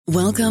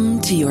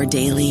Welcome to your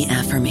daily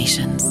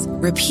affirmations.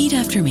 Repeat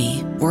after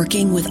me.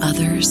 Working with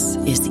others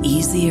is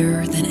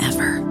easier than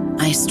ever.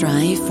 I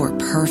strive for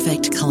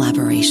perfect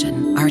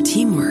collaboration. Our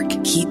teamwork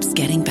keeps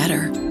getting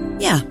better.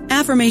 Yeah,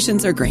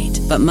 affirmations are great,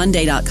 but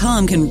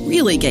Monday.com can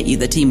really get you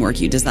the teamwork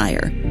you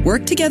desire.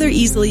 Work together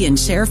easily and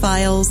share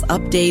files,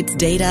 updates,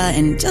 data,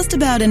 and just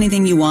about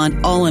anything you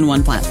want all in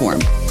one platform.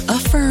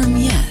 Affirm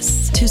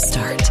yes to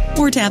start,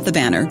 or tap the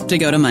banner to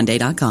go to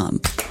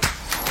Monday.com.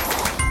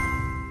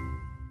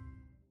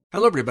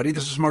 Hello, everybody.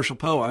 This is Marshall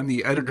Poe. I'm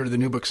the editor of the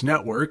New Books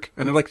Network,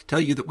 and I'd like to tell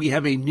you that we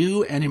have a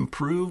new and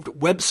improved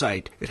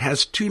website. It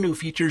has 2 new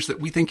features that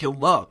we think you'll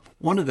love.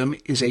 One of them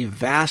is a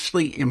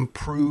vastly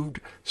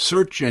improved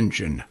search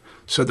engine,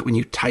 so that when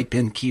you type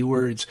in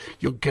keywords,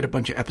 you'll get a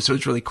bunch of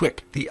episodes really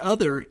quick. The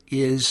other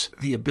is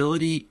the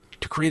ability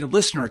to create a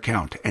listener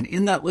account, and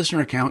in that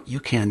listener account,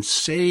 you can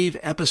save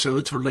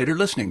episodes for later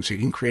listening, so you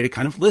can create a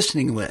kind of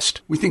listening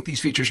list. We think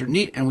these features are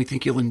neat, and we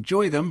think you'll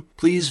enjoy them.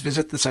 Please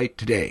visit the site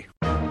today.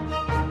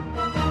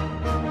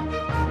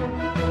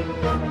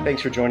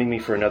 Thanks for joining me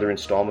for another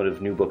installment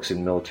of New Books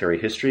in Military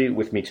History.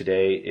 With me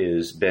today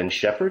is Ben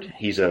Shepherd.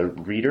 He's a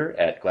reader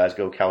at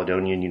Glasgow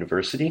Caledonian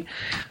University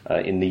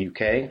in the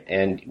UK,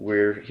 and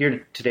we're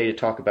here today to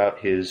talk about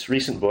his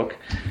recent book,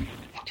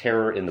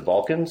 Terror in the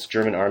Balkans,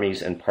 German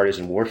Armies and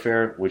Partisan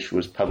Warfare, which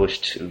was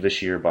published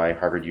this year by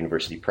Harvard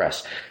University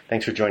Press.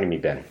 Thanks for joining me,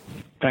 Ben.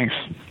 Thanks,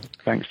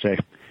 Jay.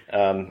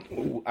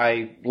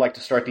 I like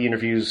to start the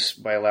interviews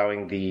by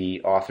allowing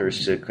the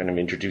authors to kind of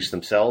introduce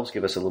themselves,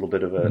 give us a little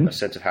bit of a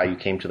sense of how you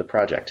came to the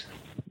project.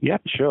 Yeah,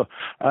 sure.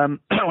 Well,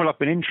 I've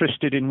been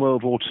interested in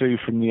World War II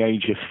from the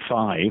age of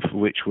 5,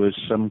 which was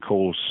some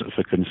cause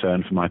for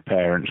concern for my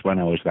parents when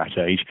I was that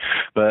age.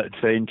 But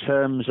in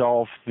terms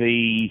of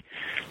the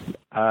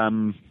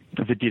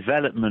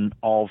development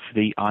of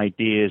the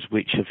ideas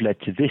which have led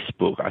to this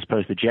book, I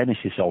suppose the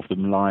genesis of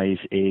them lies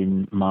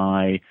in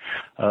my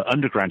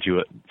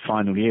undergraduate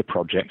final year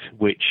project,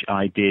 which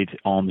I did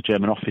on the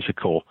German Officer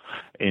Corps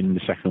in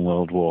the Second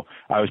World War.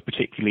 I was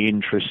particularly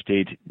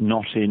interested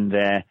not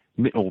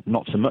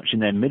so much in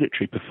their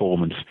military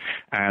performance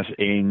as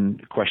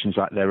in questions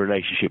like their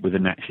relationship with the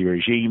Nazi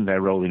regime,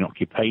 their role in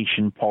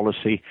occupation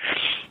policy,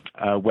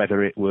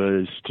 whether it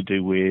was to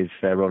do with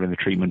their role in the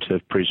treatment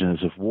of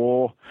prisoners of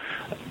war,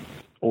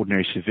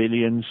 ordinary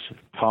civilians,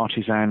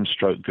 partisans,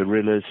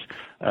 guerrillas,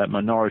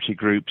 minority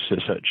groups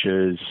such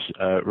as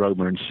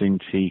Roma and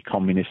Sinti,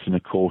 communists, and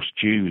of course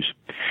Jews.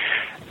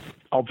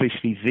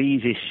 Obviously,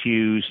 these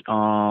issues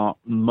are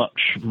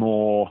much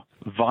more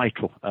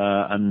vital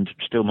and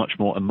still much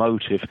more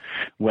emotive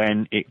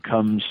when it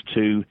comes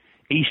to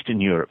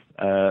Eastern Europe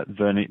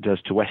than it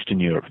does to Western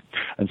Europe.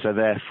 And so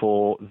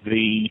therefore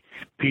the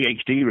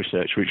PhD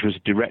research, which was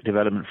direct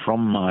development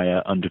from my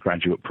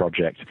undergraduate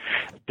project,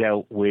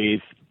 dealt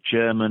with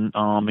German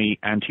army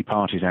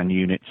anti-partisan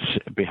units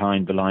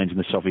behind the lines in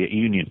the Soviet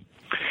Union.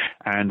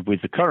 And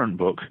with the current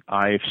book,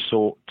 I've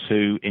sought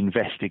to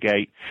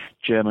investigate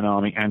German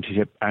army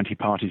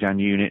anti-partisan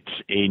units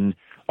in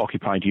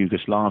occupied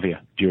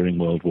Yugoslavia during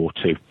World War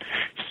II.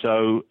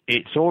 So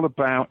it's all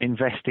about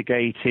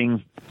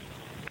investigating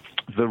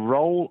the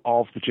role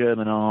of the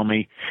German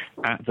army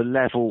at the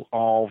level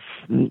of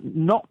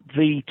not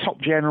the top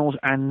generals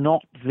and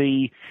not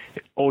the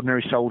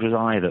ordinary soldiers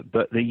either,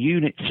 but the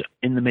units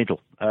in the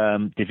middle,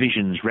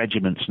 divisions,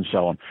 regiments, and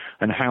so on,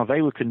 and how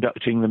they were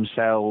conducting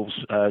themselves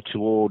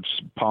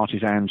towards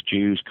partisans,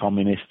 Jews,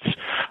 communists,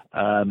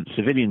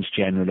 civilians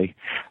generally,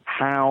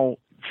 how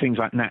things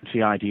like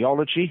Nazi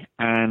ideology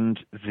and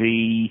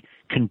the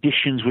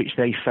conditions which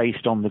they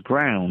faced on the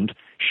ground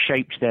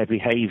shaped their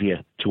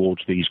behavior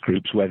towards these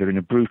groups, whether in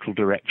a brutal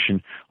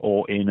direction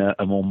or in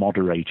a more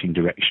moderating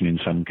direction in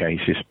some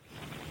cases.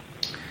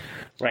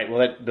 Right.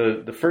 Well,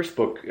 the first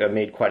book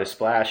made quite a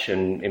splash,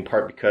 and in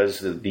part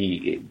because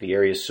the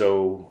area is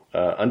so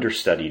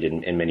understudied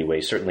in many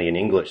ways. Certainly in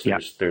English,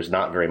 there's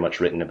not very much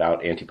written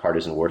about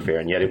anti-partisan warfare,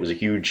 and yet it was a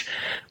huge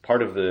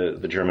part of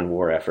the German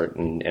war effort,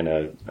 and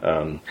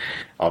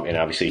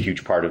obviously a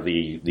huge part of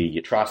the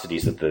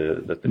atrocities that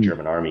the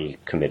German army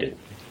committed.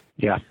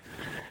 Yeah.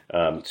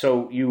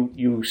 So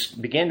you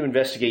began to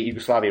investigate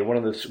Yugoslavia. One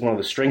of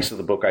the strengths of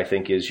the book, I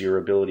think, is your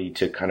ability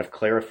to kind of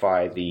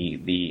clarify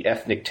the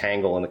ethnic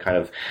tangle and the kind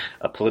of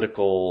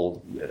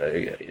political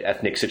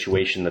ethnic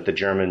situation that the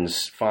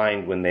Germans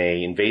find when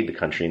they invade the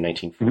country in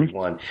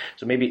 1941. Mm-hmm.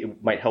 So maybe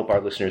it might help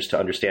our listeners to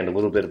understand a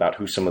little bit about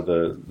who some of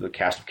the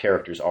cast of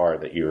characters are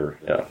that you're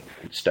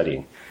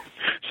studying.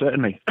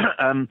 Certainly.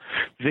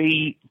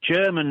 The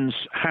Germans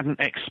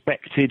hadn't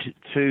expected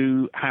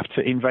to have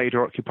to invade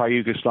or occupy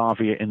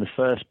Yugoslavia in the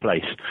first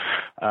place.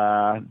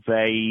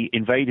 They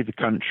invaded the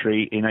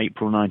country in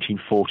April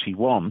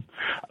 1941,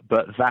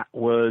 but that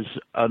was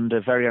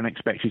under very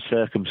unexpected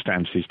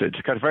circumstances. To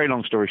cut a very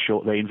long story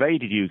short, they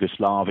invaded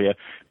Yugoslavia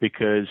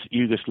because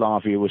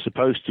Yugoslavia was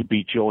supposed to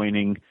be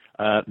joining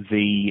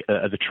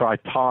the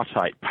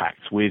tripartite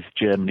pact with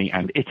Germany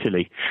and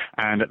Italy.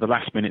 And at the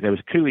last minute, there was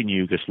a coup in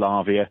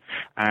Yugoslavia.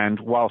 And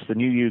whilst the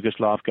new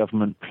Yugoslav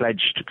government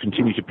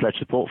continued to pledge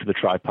support for the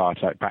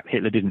tripartite pact,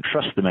 Hitler didn't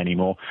trust them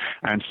anymore.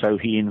 And so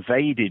he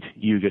invaded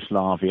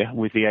Yugoslavia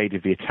with the aid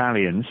of the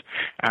Italians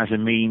as a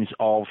means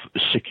of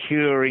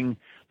securing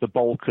the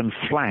Balkan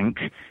flank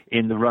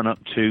in the run-up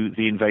to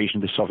the invasion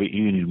of the Soviet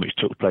Union, which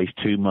took place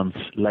 2 months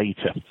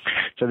later.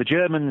 So the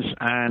Germans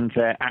and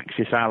their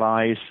Axis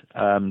allies,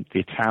 the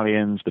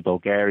Italians, the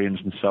Bulgarians,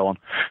 and so on,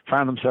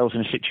 found themselves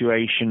in a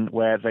situation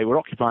where they were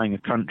occupying a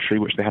country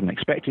which they hadn't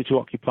expected to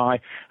occupy,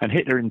 and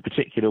Hitler in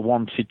particular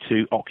wanted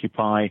to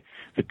occupy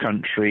the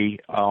country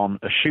on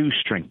a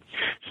shoestring.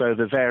 So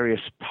the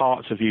various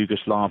parts of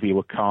Yugoslavia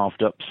were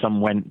carved up. Some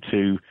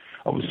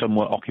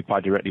were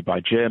occupied directly by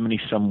Germany.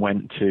 Some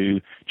went to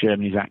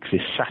Germany's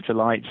Axis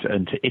satellites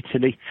and to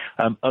Italy.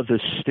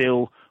 Others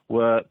still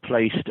were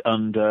placed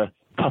under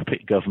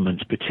puppet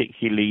governments,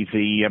 particularly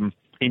the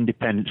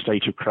independent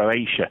state of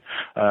Croatia,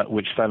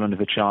 which fell under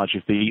the charge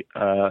of the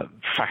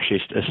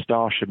fascist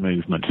Ustasha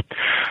movement.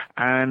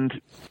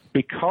 And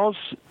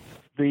because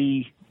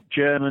the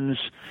Germans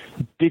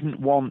didn't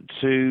want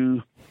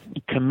to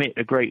commit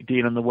a great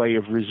deal in the way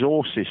of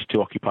resources to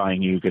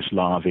occupying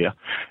Yugoslavia,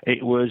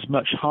 it was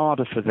much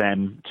harder for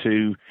them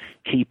to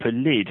keep a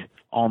lid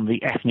on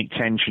the ethnic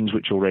tensions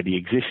which already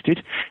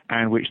existed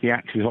and which the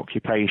Axis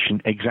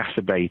occupation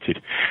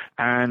exacerbated.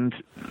 And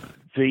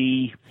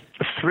the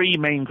three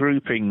main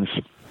groupings,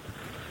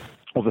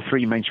 or the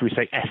three main, shall we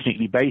say,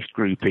 ethnically based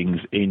groupings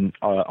in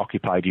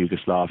occupied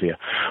Yugoslavia,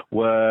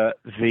 were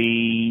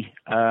the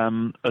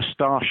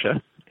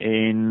Ustasha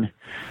in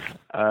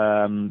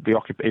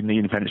the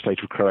independent state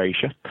of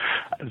Croatia.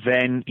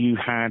 Then you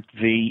had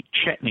the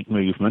Chetnik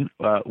movement,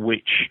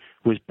 which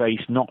was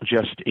based not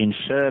just in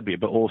Serbia,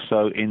 but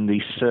also in the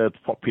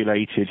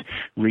Serb-populated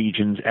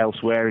regions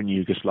elsewhere in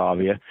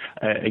Yugoslavia,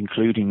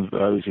 including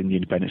those in the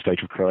independent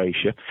state of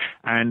Croatia.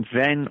 And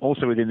then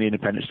also within the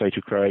independent state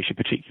of Croatia,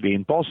 particularly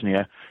in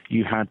Bosnia,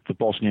 you had the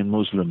Bosnian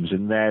Muslims,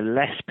 and they're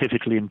less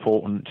pivotally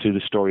important to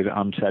the story that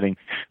I'm telling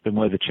than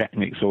were the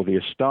Chetniks or the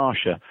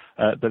Ustasha,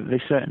 but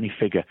they certainly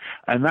figure.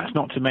 And that's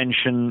not to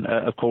mention,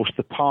 of course,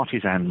 the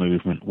partisan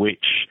movement,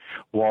 which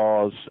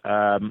was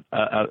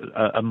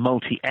a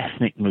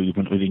multi-ethnic movement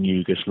within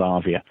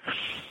Yugoslavia.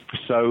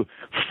 So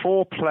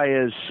four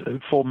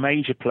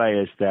major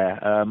players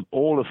there,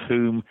 all of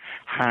whom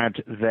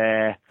had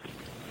their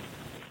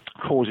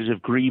causes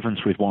of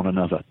grievance with one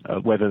another,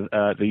 whether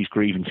these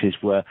grievances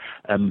were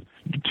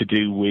to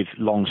do with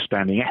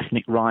long-standing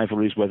ethnic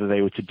rivalries, whether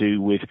they were to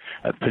do with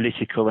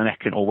political and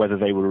or whether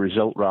they were a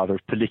result rather of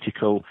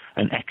political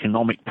and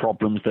economic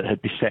problems that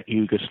had beset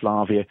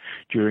Yugoslavia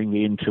during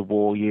the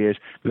interwar years.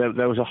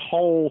 There was a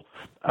whole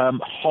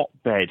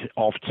hotbed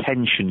of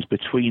tensions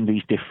between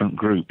these different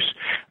groups,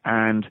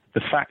 and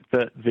the fact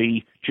that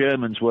the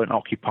Germans weren't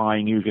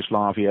occupying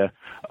Yugoslavia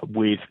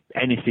with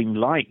anything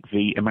like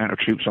the amount of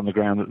troops on the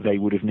ground that they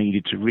would have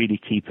needed to really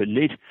keep a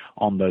lid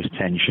on those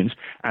tensions,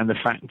 and the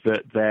fact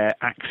that their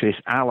Axis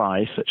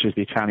allies, such as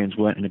the Italians,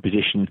 weren't in a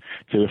position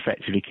to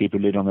effectively keep a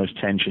lid on those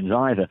tensions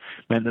either,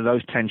 meant that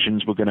those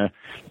tensions were going to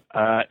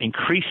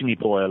increasingly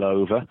boil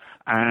over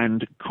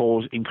and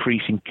cause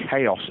increasing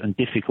chaos and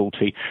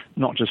difficulty,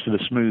 not just for the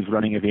smooth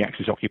running of the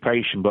Axis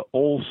occupation, but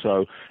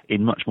also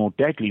in much more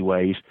deadly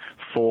ways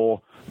for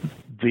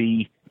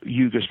the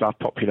Yugoslav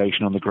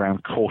population on the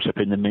ground caught up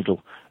in the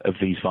middle of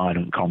these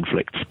violent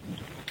conflicts.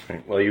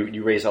 Well,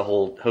 you raise a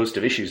whole host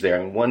of issues there,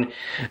 and one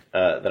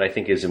that I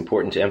think is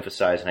important to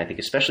emphasize, and I think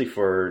especially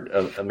for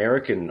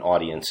American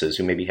audiences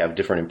who maybe have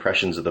different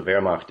impressions of the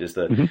Wehrmacht, is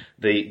that,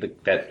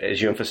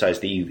 as you emphasize,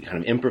 the kind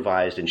of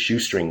improvised and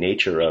shoestring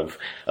nature of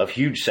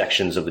huge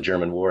sections of the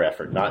German war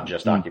effort, not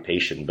just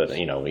occupation, but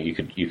you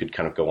could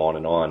kind of go on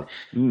and on.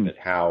 But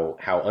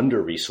how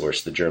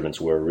under-resourced the Germans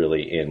were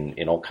really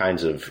in all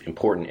kinds of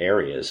important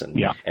areas,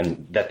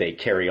 and that they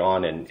carry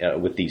on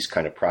and with these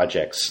kind of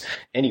projects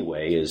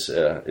anyway is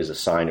a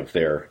sign of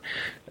their,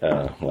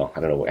 I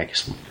don't know. I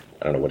guess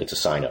I don't know what it's a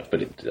sign of,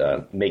 but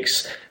it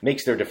makes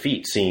their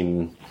defeat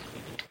seem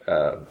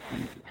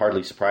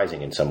hardly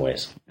surprising in some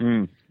ways.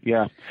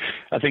 Yeah,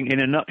 I think in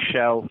a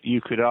nutshell,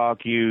 you could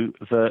argue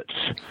that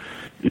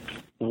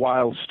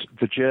whilst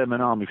the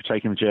German army, for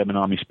taking the German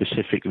army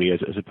specifically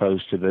as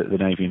opposed to the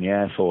Navy and the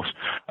Air Force,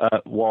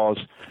 was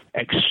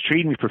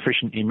extremely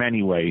proficient in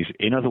many ways,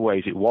 in other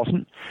ways it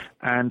wasn't,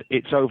 and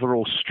its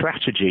overall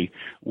strategy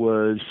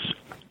was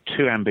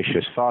too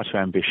ambitious, far too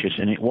ambitious,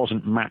 and it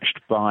wasn't matched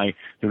by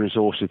the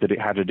resources that it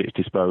had at its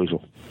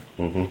disposal.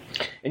 Mm-hmm.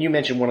 And you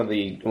mentioned one of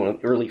the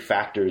early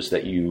factors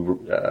that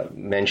you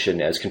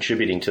mentioned as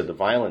contributing to the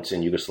violence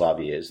in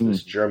Yugoslavia is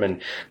this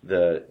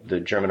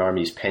the German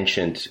army's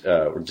penchant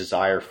or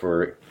desire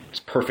for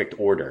perfect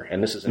order.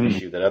 And this is an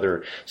issue that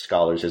other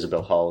scholars,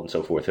 Isabel Hull and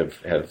so forth,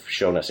 have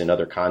shown us in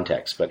other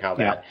contexts, but how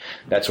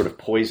that sort of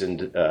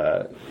poisoned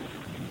the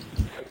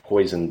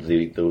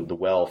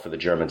well for the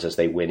Germans as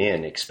they went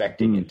in,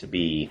 expecting it to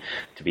be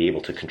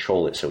able to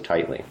control it so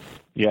tightly.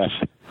 Yes.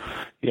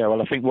 Yeah,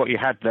 well, I think what you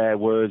had there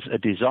was a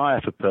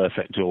desire for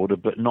perfect order,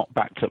 but not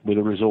backed up with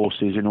the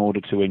resources in order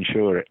to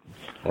ensure it.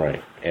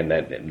 Right, and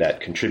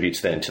that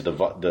contributes then to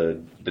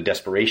the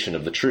desperation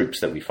of the troops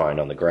that we find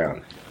on the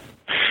ground.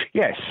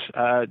 Yes,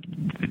 I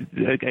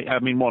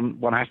mean,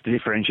 one has to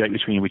differentiate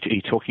between, are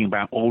you talking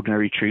about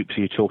ordinary troops,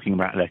 are you talking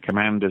about their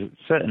commanders?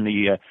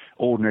 Certainly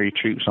ordinary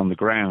troops on the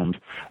ground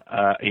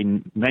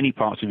in many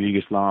parts of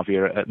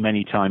Yugoslavia at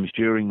many times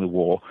during the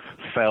war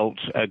felt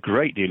a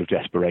great deal of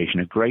desperation,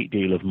 a great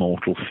deal of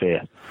mortal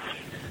fear.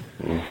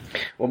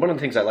 Well, one of the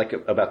things I like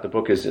about the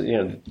book is,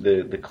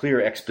 the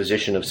clear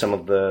exposition of some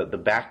of the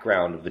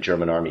background of the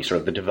German army, sort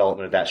of the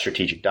development of that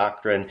strategic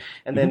doctrine,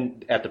 and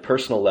then at the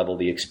personal level,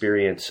 the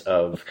experience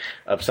of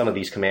some of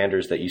these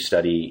commanders that you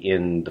study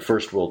in the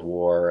First World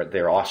War,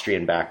 their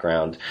Austrian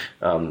background.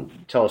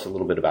 Tell us a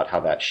little bit about how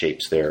that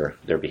shapes their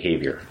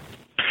behavior.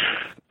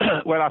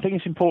 Well, I think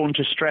it's important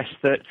to stress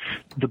that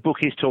the book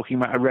is talking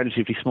about a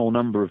relatively small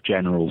number of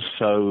generals.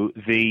 So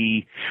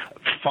the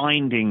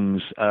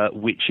findings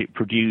which it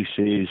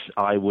produces,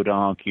 I would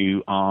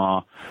argue,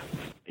 are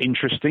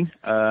interesting,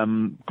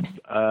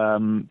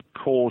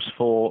 cause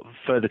for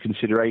further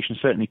consideration,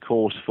 certainly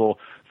cause for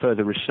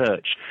further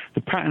research.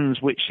 The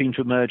patterns which seem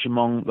to emerge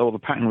the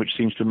pattern which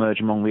seems to emerge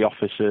among the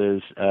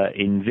officers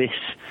in this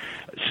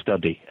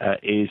study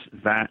is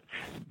that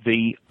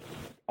the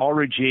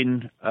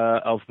origin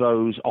of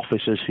those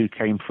officers who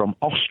came from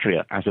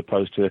Austria as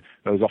opposed to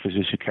those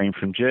officers who came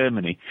from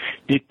Germany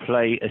did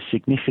play a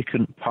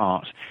significant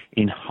part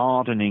in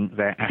hardening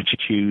their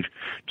attitude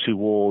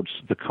towards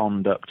the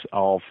conduct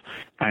of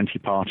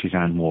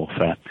anti-partisan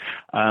warfare.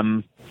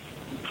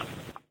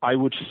 I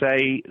would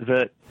say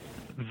that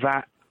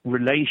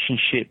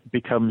relationship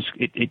becomes,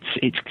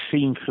 it's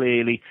seen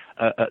clearly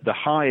at the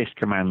highest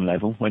command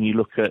level when you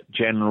look at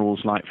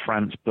generals like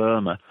Franz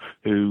Boehmer,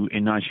 who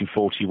in autumn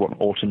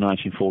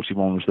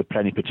 1941 was the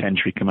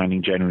plenipotentiary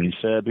commanding general in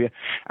Serbia,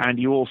 and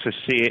you also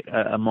see it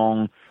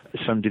among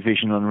some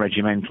divisional and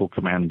regimental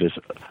commanders.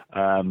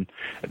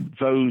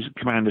 Those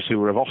commanders who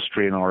were of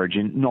Austrian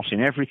origin, not in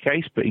every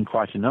case, but in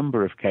quite a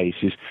number of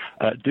cases,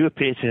 do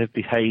appear to have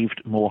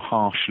behaved more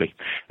harshly.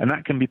 And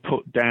that can be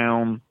put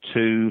down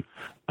to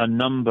a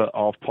number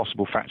of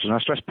possible factors. And I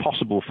stress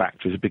possible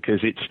factors because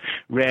it's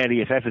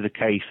rarely, if ever, the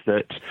case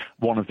that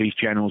one of these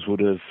generals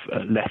would have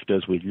left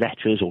us with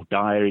letters or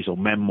diaries or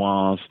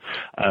memoirs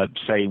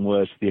saying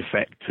words to the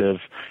effect of,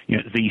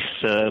 these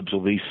Serbs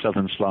or these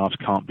Southern Slavs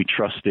can't be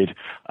trusted,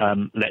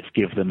 let's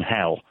give them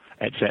hell,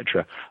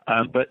 etc.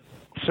 But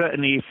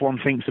certainly if one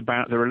thinks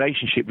about the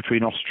relationship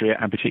between Austria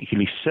and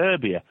particularly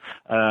Serbia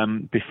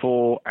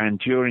before and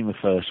during the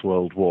First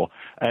World War,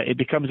 it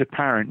becomes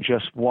apparent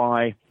just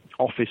why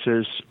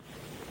officers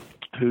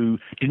who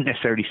didn't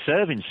necessarily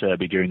serve in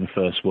Serbia during the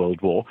First World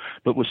War,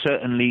 but were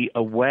certainly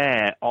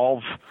aware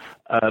of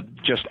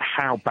just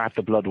how bad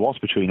the blood was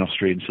between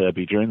Austria and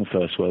Serbia during the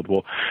First World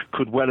War,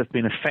 could well have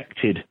been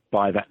affected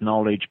by that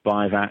knowledge,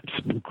 by that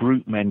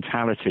group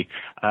mentality,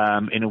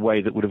 in a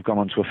way that would have gone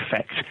on to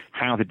affect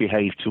how they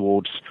behaved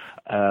towards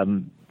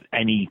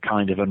any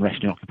kind of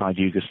unrest in occupied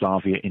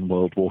Yugoslavia in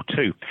World War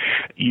II.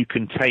 You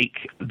can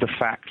take the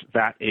fact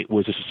that it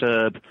was a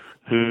Serb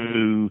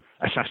who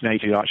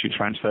assassinated Archduke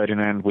Franz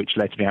Ferdinand, which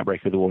led to the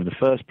outbreak of the war in the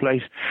first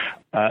place,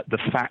 the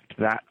fact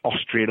that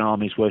Austrian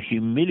armies were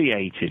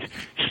humiliated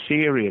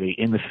serially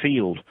in the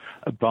field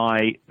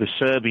by the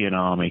Serbian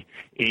army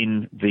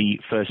in the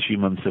first few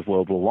months of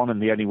World War I,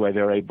 and the only way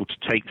they were able to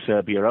take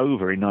Serbia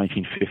over in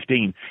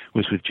 1915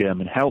 was with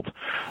German help.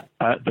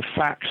 The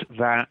fact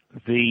that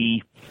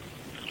the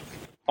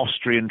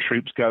Austrian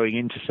troops going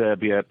into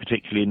Serbia,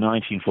 particularly in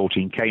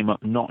 1914, came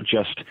up not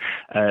just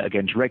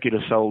against regular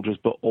soldiers,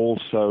 but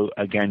also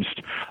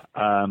against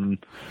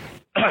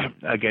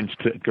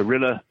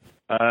guerrilla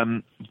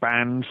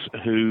bands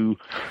who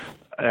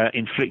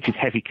inflicted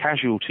heavy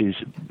casualties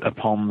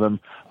upon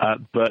them,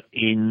 but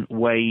in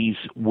ways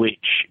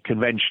which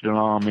conventional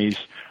armies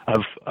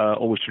have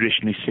always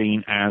traditionally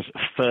seen as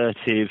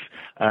furtive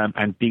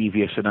and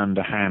devious and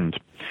underhand.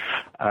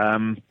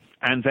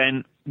 And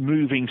then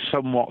moving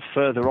somewhat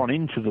further on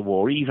into the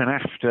war, even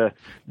after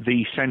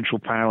the Central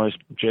Powers,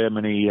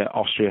 Germany,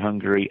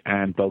 Austria-Hungary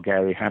and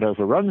Bulgaria, had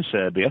overrun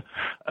Serbia,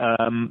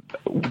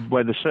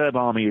 when the Serb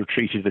army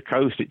retreated to the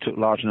coast, it took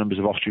large numbers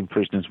of Austrian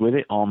prisoners with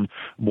it on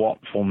what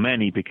for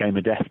many became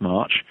a death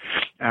march.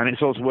 And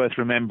it's also worth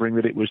remembering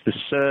that it was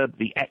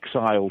the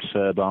exiled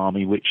Serb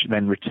army, which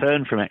then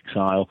returned from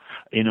exile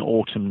in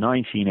autumn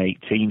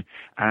 1918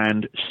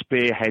 and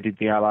spearheaded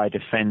the Allied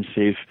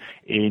offensive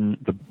in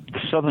the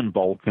southern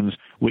Balkans,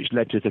 which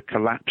led to the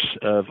collapse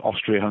of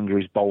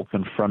Austria-Hungary's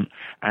Balkan front,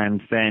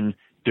 and then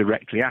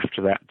directly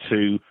after that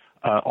to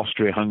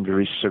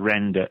Austria-Hungary's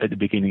surrender at the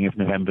beginning of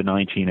November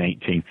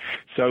 1918.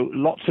 So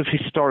lots of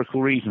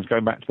historical reasons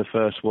going back to the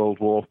First World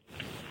War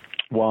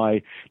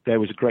why there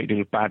was a great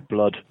deal of bad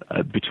blood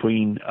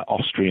between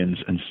Austrians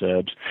and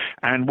Serbs.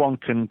 And one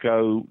can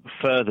go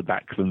further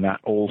back than that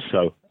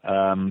also.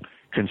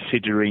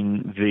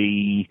 considering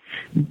the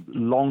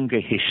longer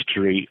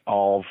history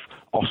of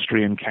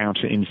Austrian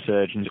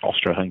counterinsurgency,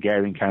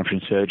 Austro-Hungarian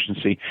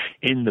counterinsurgency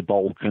in the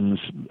Balkans,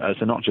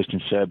 so not just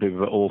in Serbia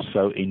but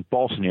also in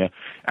Bosnia,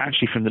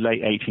 actually from the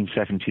late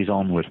 1870s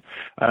onward.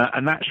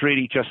 And that's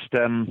really just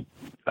a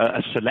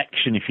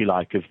selection, if you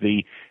like, of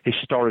the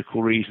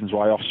historical reasons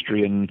why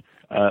Austrian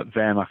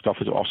Wehrmacht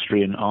offers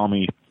Austrian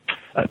army.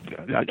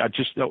 I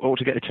just ought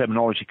to get the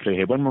terminology clear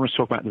here. When one was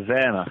talking about the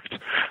Wehrmacht,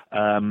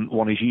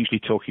 one is usually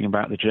talking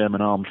about the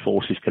German armed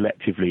forces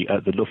collectively,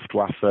 the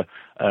Luftwaffe,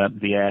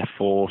 the Air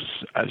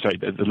Force,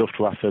 the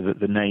Luftwaffe,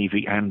 the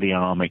Navy, and the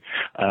Army.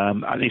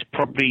 And it's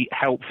probably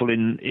helpful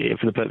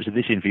for the purpose of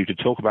this interview to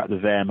talk about the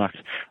Wehrmacht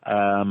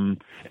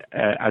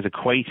as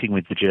equating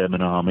with the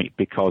German Army,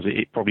 because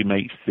it probably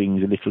makes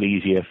things a little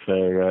easier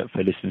for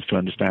listeners to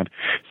understand.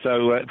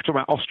 So we're talking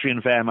about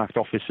Austrian Wehrmacht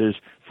officers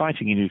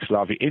fighting in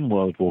Yugoslavia in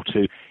World War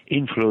II,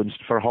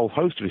 influenced for a whole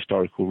host of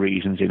historical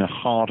reasons in a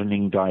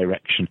hardening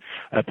direction,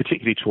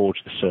 particularly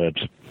towards the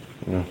Serbs.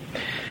 Yeah.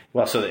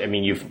 Well, so I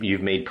mean,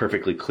 you've made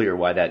perfectly clear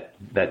why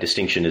that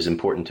distinction is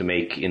important to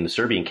make in the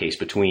Serbian case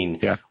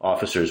between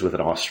officers with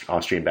an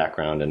Austrian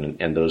background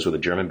and those with a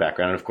German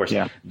background. And of course,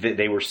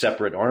 they were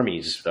separate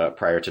armies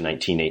prior to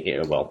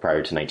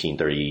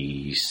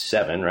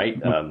 1937, right?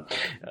 Well,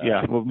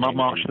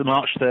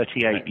 March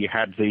 38, you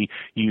had the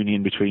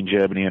union between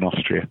Germany and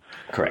Austria.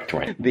 Correct,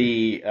 right?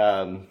 The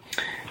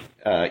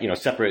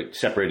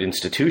separate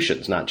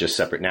institutions, not just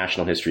separate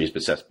national histories,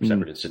 but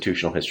separate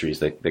institutional histories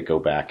that go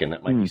back, and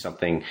that might be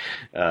something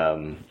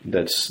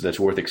that's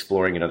worth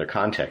exploring in other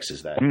contexts.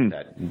 Is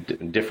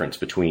that difference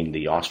between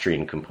the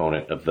Austrian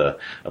component of the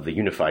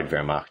unified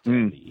Wehrmacht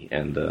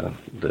and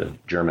the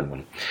German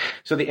one?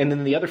 So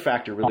then the other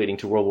factor relating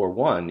to World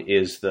War I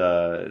is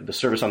the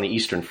service on the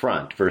Eastern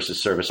Front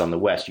versus service on the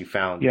West. You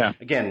found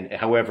again,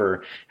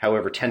 however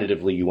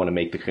tentatively you want to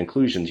make the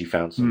conclusions, you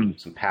found some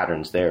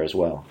patterns there as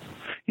well.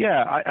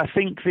 Yeah, I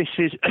think this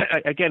is,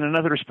 again,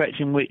 another respect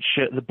in which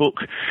the book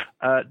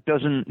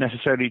doesn't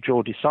necessarily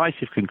draw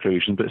decisive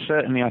conclusions, but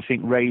certainly I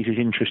think raises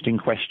interesting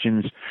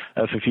questions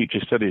for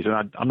future studies.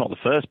 And I'm not the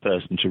first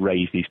person to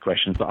raise these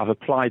questions, but I've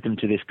applied them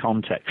to this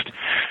context.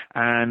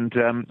 And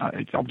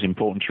it's obviously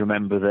important to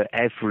remember that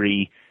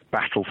every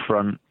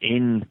battlefront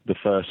in the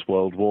First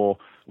World War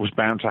was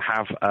bound to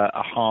have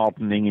a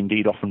hardening,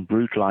 indeed often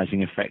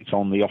brutalizing effect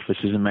on the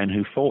officers and men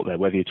who fought there,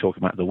 whether you're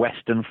talking about the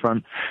Western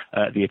Front,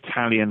 the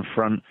Italian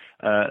Front,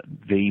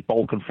 the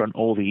Balkan Front,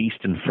 or the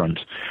Eastern Front.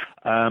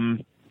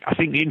 I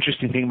think the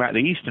interesting thing about the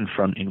Eastern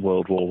Front in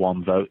World War I,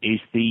 though, is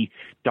the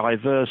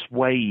diverse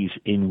ways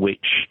in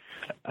which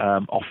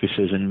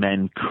officers and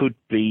men could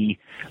be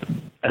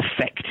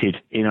affected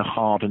in a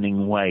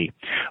hardening way,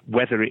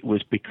 whether it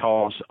was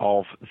because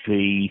of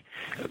the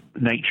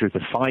nature of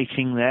the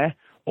fighting there,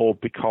 or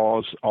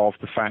because of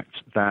the fact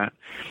that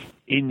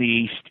in the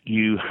East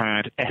you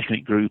had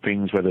ethnic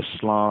groupings, whether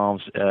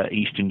Slavs,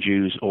 Eastern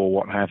Jews, or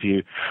what have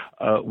you,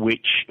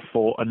 which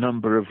for a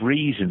number of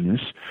reasons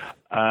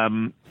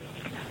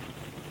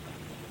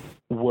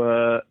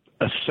were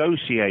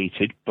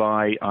associated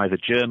by either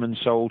German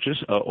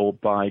soldiers or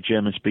by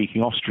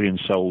German-speaking Austrian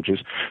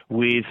soldiers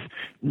with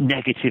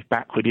negative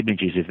backward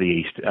images of the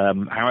East,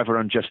 however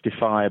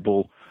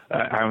unjustifiable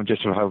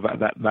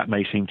that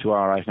may seem to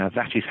our eyes now.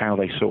 That is how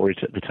they saw it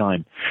at the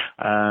time.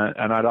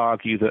 And I'd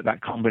argue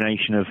that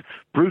combination of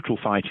brutal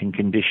fighting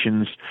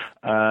conditions,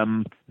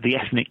 the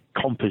ethnic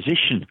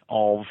composition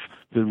of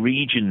the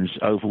regions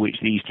over which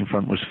the Eastern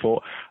Front was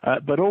fought,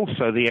 but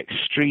also the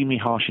extremely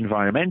harsh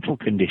environmental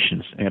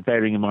conditions,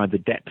 bearing in mind the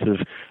depth of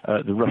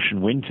the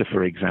Russian winter,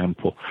 for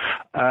example,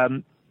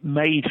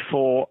 made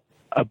for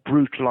a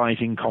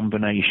brutalizing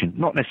combination,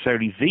 not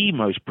necessarily the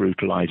most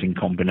brutalizing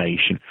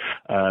combination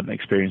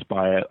experienced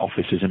by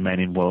officers and men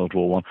in World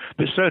War I,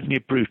 but certainly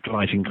a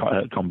brutalizing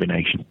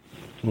combination.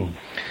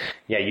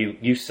 Yeah,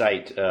 you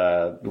cite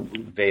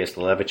Vejas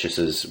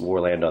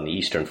Warland on the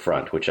Eastern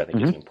Front, which I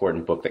think is an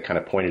important book that kind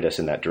of pointed us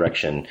in that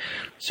direction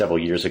several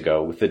years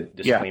ago, with the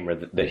disclaimer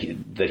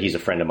that he's a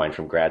friend of mine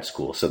from grad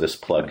school. So this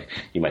plug,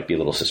 you might be a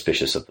little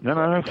suspicious of.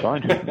 No,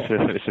 fine.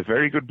 It's a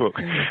very good book.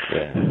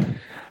 Yeah.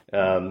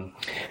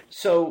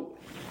 So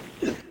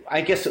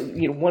I guess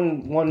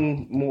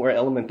one more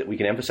element that we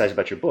can emphasize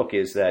about your book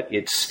is that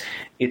it's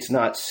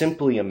not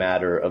simply a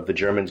matter of the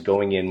Germans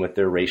going in with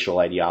their racial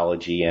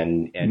ideology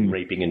and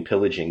raping and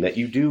pillaging. That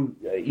you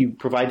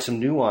provide some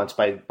nuance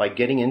by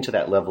getting into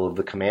that level of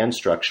the command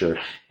structure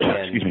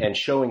and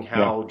showing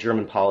how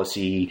German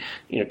policy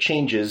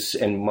changes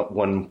and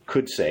one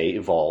could say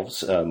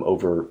evolves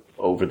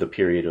over the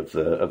period of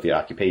the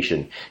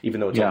occupation,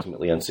 even though it's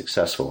ultimately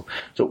unsuccessful.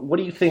 So what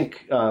do you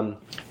think?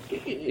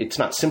 It's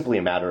not simply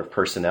a matter of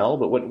personnel,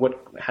 but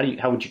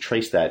how would you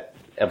trace that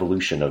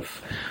evolution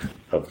of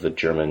the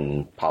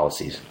German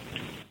policies?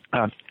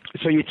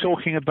 So you're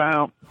talking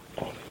about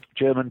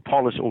German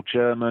policy or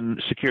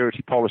German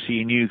security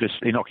policy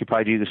in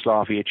occupied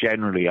Yugoslavia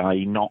generally,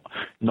 i.e., not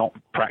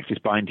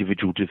practiced by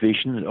individual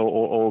divisions,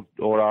 or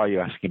are you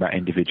asking about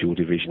individual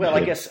divisions? Well,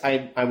 I guess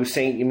I was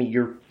saying, I mean,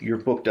 your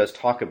book does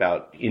talk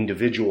about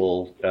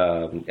individual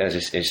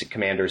as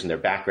commanders and their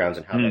backgrounds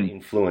and how that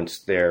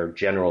influenced their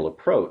general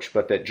approach,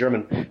 but that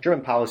German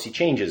policy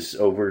changes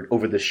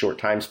over this short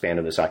time span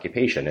of this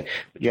occupation,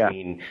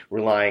 between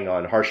relying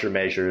on harsher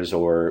measures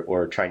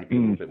or trying to be a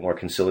little bit more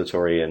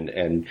conciliatory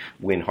and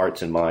win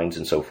hearts and minds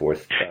and so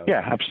forth.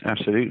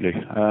 Absolutely.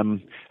 I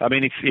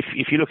mean,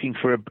 if you're looking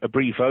for a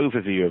brief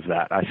overview of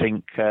that, I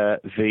think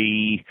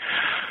the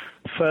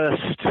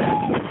first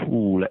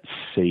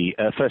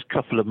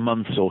couple of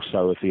months or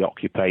so of the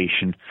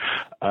occupation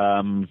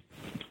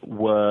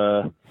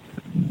were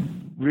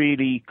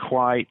really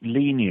quite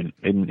lenient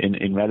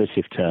in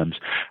relative terms.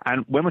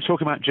 And when we're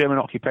talking about German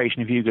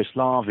occupation of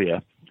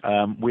Yugoslavia,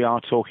 we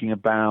are talking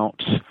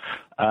about,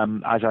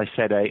 as I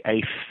said,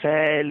 a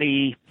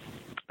fairly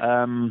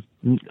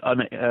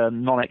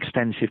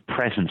non-extensive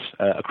presence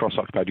across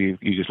occupied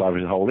Yugoslavia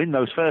as a whole. In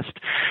those first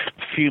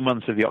few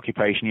months of the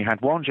occupation, you had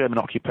one German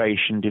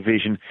occupation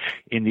division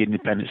in the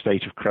independent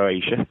state of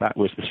Croatia. That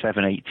was the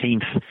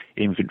 718th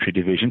Infantry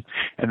Division.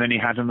 And then you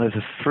had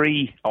another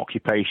 3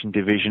 occupation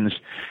divisions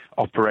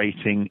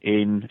operating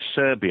in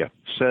Serbia.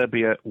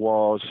 Serbia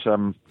was...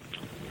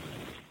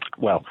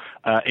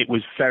 it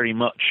was very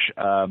much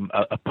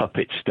a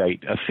puppet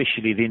state.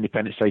 Officially, the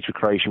independent state of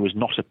Croatia was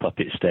not a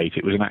puppet state.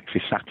 It was an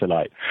Axis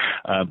satellite,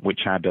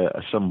 which had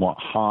a somewhat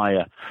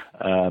higher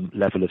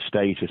level of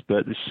status.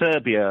 But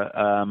Serbia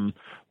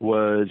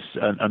was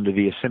under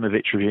the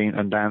Asimovic regime,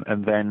 and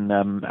then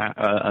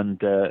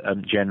under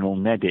General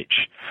Nedic,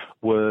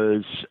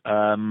 was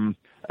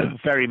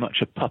very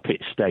much a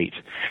puppet state.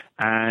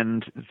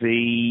 And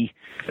the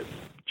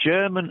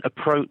German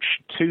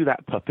approach to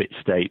that puppet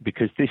state,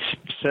 because this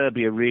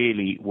Serbia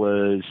really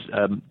was,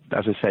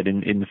 as I said,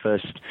 in the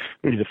first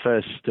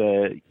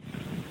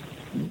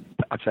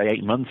I'd say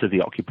 8 months of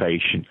the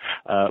occupation,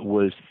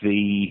 was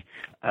the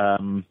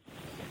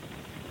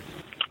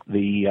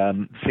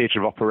theatre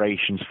of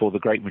operations for the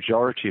great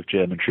majority of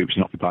German troops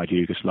in occupied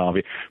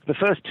Yugoslavia. The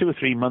first 2 or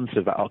 3 months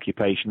of that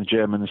occupation, the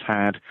Germans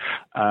had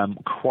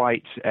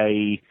quite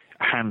a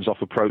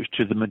hands-off approach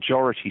to the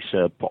majority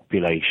Serb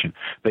population.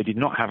 They did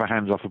not have a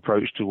hands-off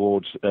approach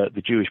towards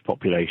the Jewish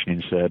population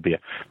in Serbia.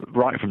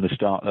 Right from the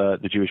start,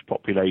 the Jewish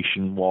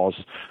population was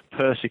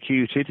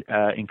persecuted,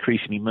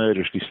 increasingly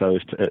murderously so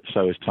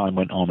as time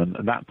went on. And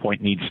at that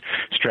point needs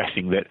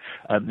stressing that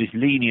this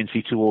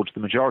leniency towards the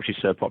majority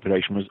Serb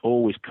population was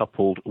always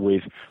coupled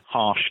with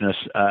harshness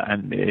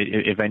and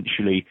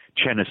eventually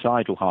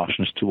genocidal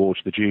harshness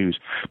towards the Jews.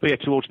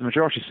 But towards the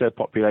majority Serb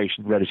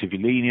population, relatively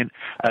lenient.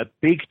 A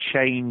big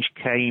change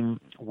came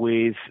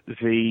with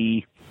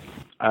the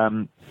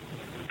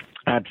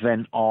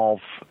advent of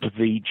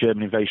the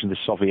German invasion of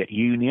the Soviet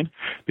Union,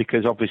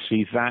 because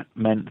obviously that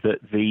meant that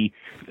the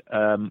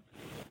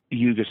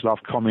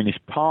Yugoslav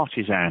communist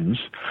partisans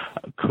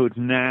could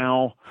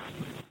now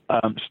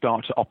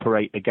start to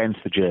operate against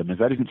the Germans.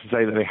 That isn't to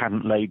say that they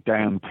hadn't laid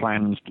down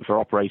plans for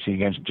operating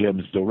against the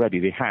Germans already.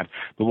 They had.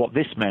 But what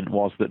this meant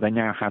was that they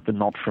now had the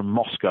nod from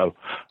Moscow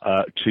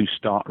to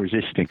start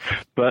resisting.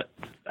 But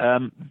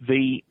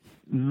the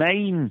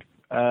main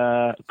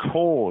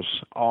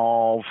cause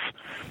of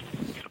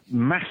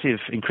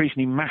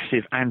increasingly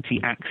massive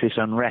anti-Axis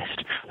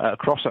unrest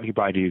across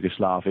occupied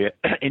Yugoslavia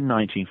in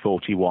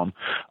 1941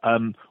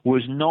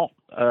 was not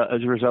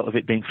as a result of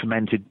it being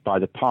fomented by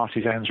the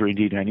partisans or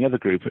indeed any other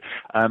group.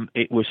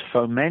 It was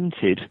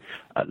fomented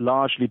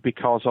largely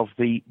because of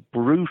the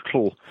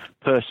brutal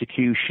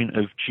persecution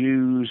of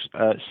Jews,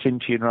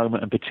 Sinti and Roma,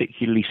 and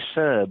particularly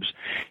Serbs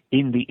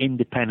in the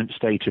independent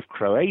state of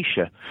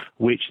Croatia,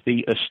 which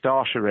the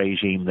Ustasha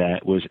regime there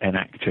was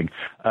enacting.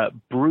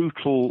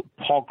 Brutal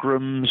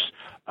pogroms,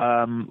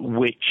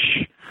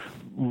 which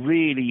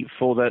really,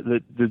 for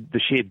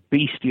the sheer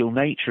bestial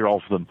nature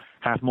of them,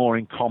 have more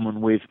in common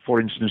with,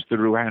 for instance, the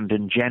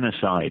Rwandan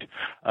genocide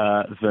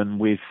than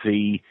with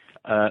the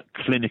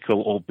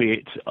clinical,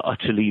 albeit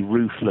utterly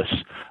ruthless,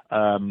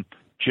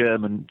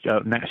 German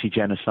Nazi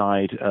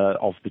genocide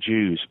of the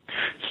Jews.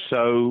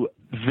 So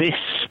this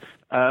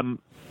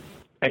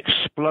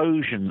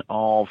explosion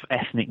of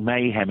ethnic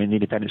mayhem in the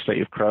independent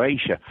state of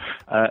Croatia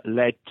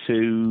led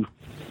to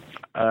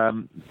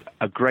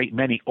a great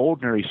many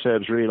ordinary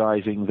Serbs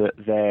realizing that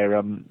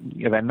their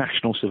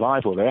national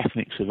survival, their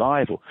ethnic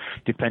survival,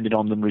 depended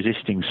on them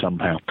resisting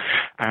somehow.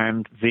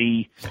 And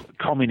the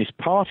communist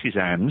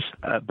partisans,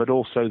 but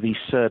also the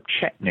Serb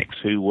Chetniks,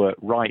 who were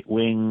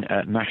right-wing,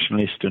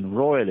 nationalist and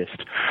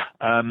royalist,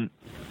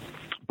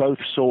 both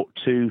sought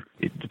to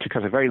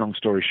cut a very long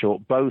story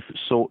short, both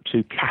sought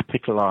to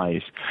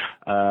capitalize,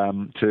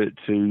 to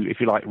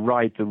if you like,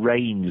 ride the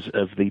reins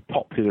of the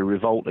popular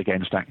revolt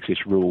against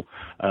Axis rule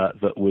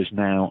that was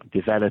now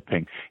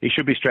developing. It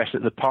should be stressed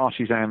that the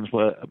partisans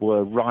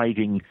were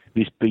riding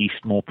this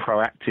beast more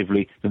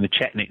proactively than the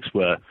Chetniks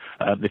were.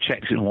 The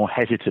Chetniks were more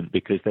hesitant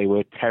because they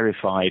were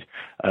terrified,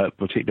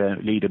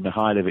 particularly leader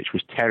Mihailovich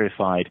was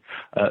terrified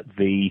at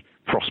the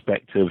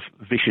prospect of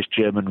vicious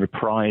German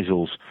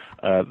reprisals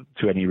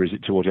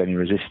towards any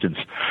resistance.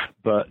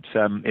 But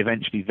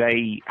eventually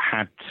they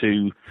had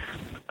to,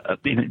 at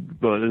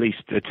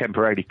least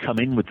temporarily, come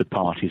in with the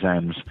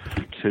partisans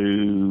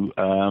to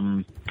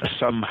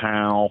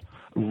somehow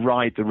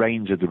ride the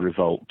reins of the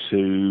revolt,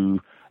 to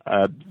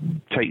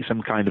take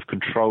some kind of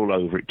control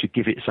over it, to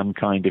give it some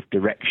kind of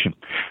direction.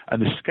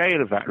 And the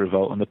scale of that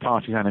revolt and the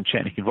partisan and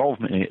Chetnik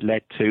involvement in it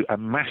led to a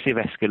massive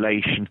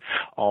escalation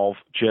of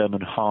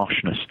German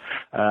harshness.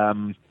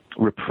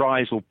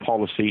 Reprisal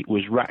policy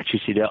was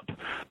ratcheted up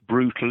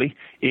brutally.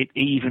 It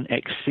even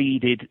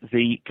exceeded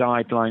the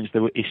guidelines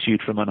that were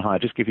issued from on high. I'll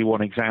just give you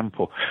one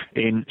example.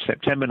 In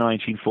September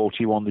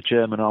 1941, the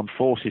German Armed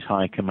Forces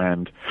High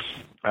Command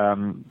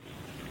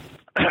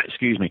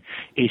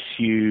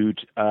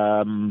issued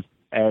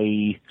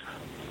a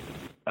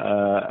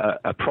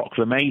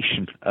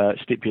proclamation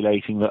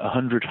stipulating that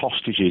 100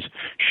 hostages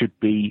should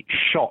be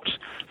shot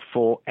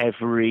for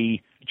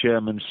every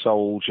German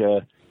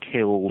soldier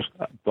killed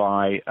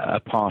by a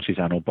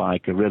partisan or by a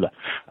guerrilla.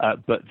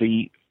 But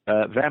the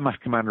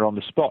Wehrmacht commander on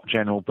the spot,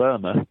 General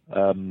Böhmer,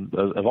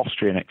 of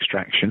Austrian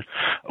extraction,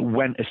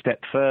 went a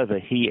step further.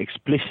 He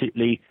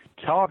explicitly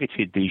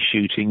targeted these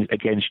shootings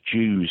against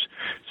Jews.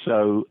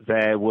 So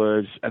there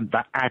was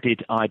that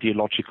added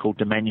ideological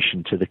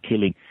dimension to the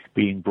killing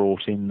being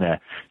brought in there.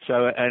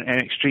 So an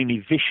extremely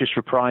vicious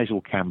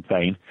reprisal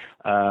campaign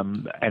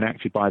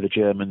enacted by the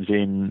Germans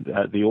in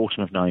the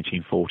autumn of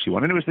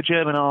 1941. And it was the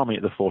German army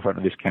at the forefront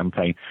of this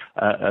campaign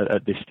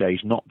at this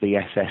stage, not the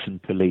SS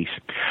and police.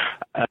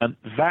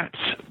 That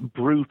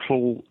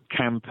brutal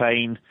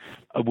campaign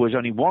was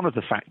only one of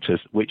the factors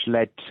which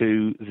led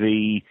to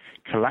the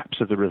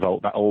collapse of the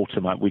revolt that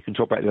autumn. We can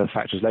talk about the other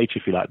factors later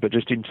if you like, but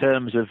just in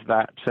terms of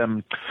that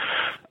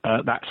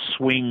that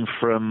swing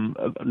from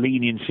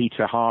leniency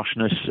to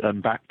harshness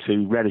and back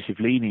to relative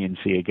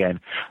leniency again,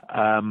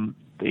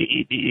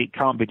 it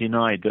can't be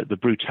denied that the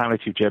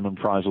brutality of German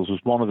reprisals was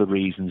one of the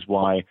reasons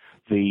why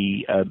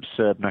the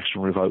Serb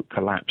national revolt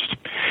collapsed.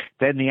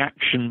 Then the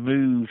action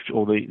moved,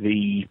 or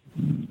the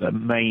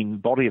main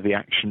body of the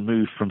action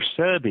moved from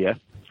Serbia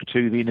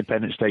to the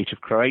independent state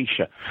of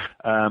Croatia.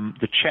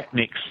 The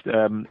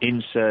Chetniks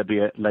in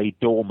Serbia lay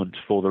dormant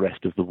for the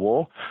rest of the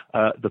war.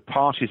 The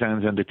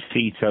partisans under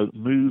Tito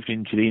moved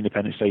into the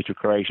independent state of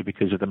Croatia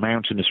because of the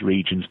mountainous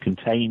regions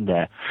contained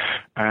there.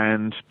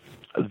 And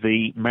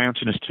the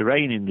mountainous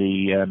terrain in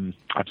the,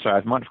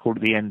 I might have called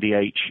it the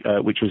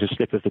NDH, which was a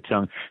slip of the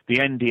tongue. The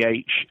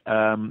NDH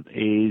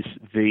is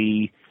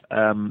the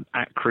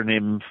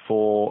acronym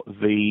for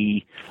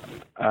the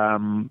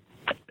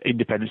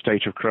independent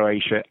state of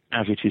Croatia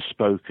as it is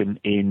spoken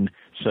in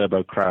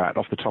Serbo-Croat.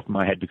 Off the top of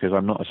my head, because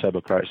I'm not a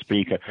Serbo-Croat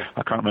speaker,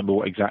 I can't remember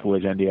what exact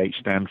words NDH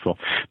stand for.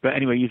 But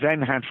anyway, you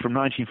then had from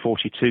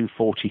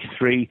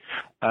 1942-43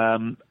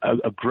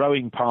 a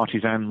growing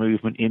partisan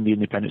movement in the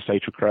independent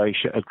state of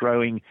Croatia, a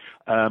growing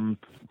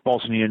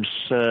Bosnian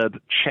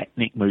Serb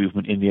Chetnik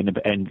movement in the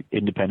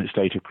independent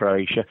state of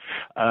Croatia,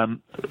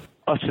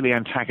 utterly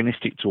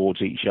antagonistic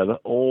towards each other,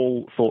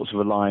 all thoughts of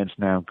alliance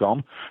now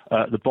gone.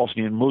 The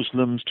Bosnian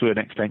Muslims, to an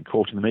extent,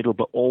 caught in the middle,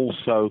 but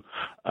also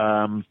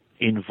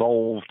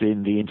involved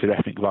in the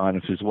interethnic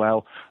violence as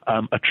well.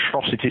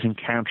 Atrocities and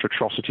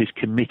counter-atrocities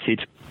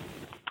committed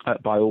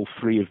by all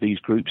three of these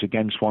groups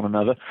against one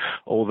another,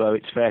 although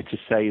it's fair to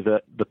say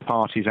that the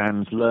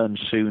partisans learned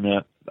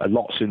a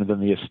lot sooner than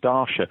the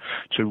Ustasha,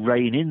 to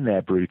rein in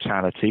their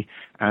brutality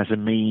as a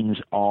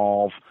means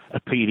of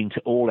appealing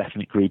to all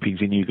ethnic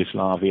groupings in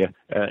Yugoslavia,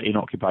 in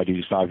occupied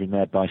Yugoslavia, and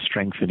thereby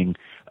strengthening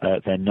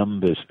their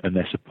numbers and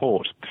their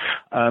support.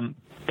 And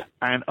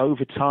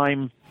over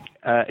time,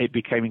 it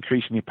became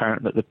increasingly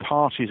apparent that the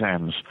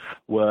partisans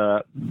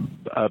were,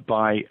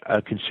 by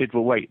a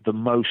considerable weight, the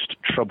most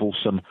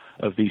troublesome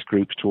of these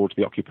groups towards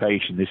the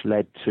occupation. This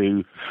led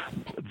to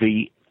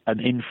an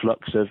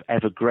influx of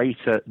ever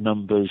greater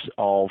numbers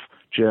of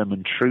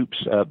German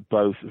troops,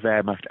 both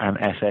Wehrmacht and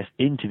SS,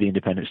 into the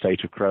independent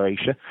state of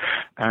Croatia,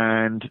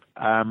 and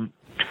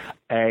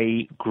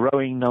a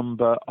growing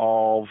number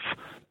of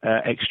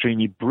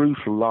extremely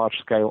brutal,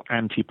 large-scale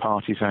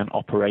anti-partisan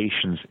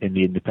operations in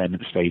the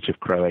independent state of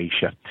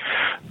Croatia.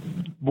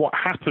 What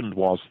happened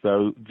was,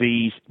 though,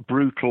 these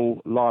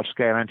brutal,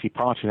 large-scale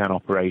anti-partisan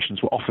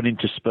operations were often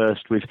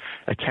interspersed with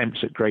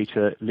attempts at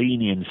greater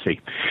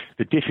leniency.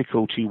 The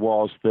difficulty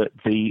was that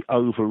the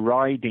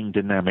overriding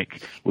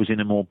dynamic was in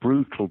a more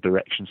brutal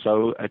direction,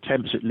 so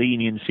attempts at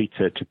leniency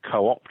to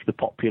co-opt the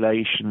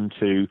population,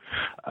 to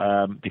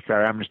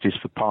declare amnesties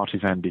for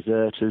partisan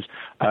deserters,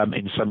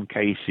 in some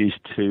cases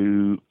to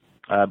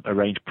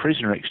arrange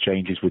prisoner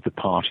exchanges with the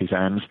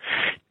partisans,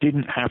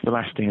 didn't have the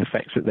lasting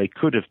effects that they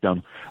could have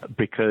done,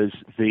 because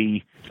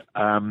the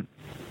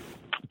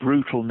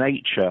brutal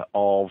nature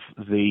of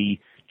the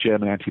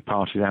German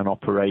anti-partisan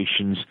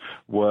operations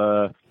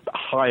were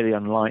highly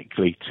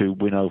unlikely to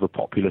win over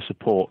popular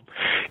support.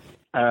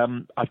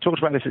 I've talked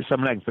about this at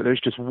some length, but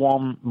there's just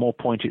one more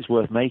point it's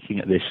worth making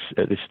at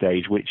this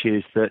stage, which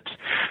is that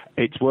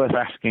it's worth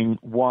asking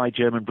why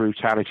German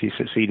brutality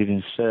succeeded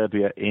in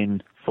Serbia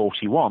in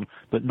 41,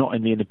 but not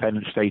in the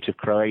independent state of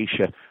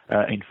Croatia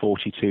in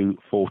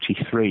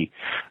 42-43.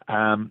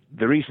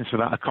 The reasons for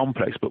that are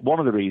complex, but one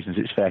of the reasons,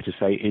 it's fair to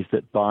say, is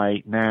that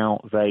by now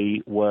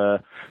they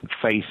were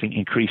facing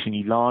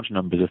increasingly large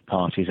numbers of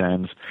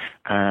partisans,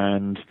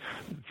 and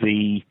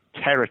the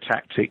terror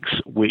tactics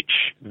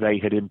which they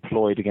had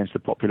employed against the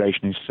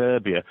population in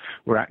Serbia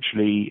were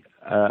actually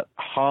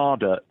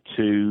harder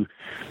to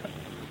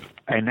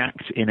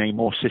enact in a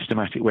more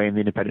systematic way in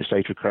the independent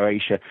state of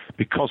Croatia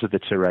because of the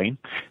terrain,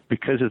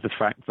 because of the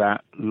fact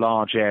that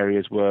large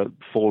areas were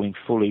falling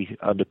fully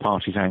under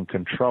partisan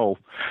control,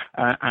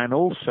 and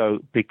also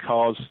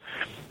because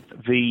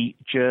the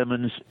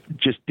Germans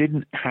just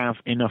didn't have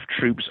enough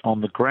troops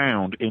on the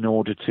ground in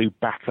order to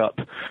back up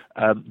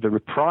the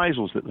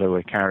reprisals that they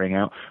were carrying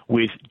out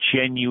with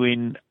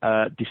genuine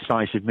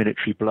decisive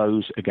military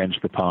blows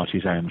against the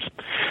partisans.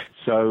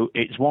 So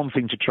it's one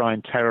thing to try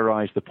and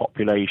terrorize the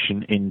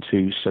population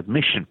into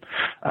submission,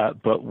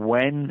 but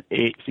when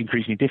it's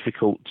increasingly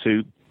difficult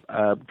to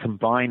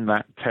combine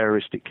that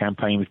terroristic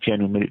campaign with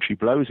genuine military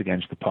blows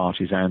against the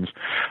partisans,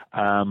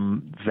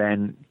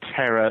 then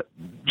terror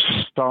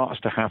starts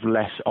to have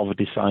less of a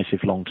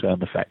decisive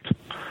long-term effect.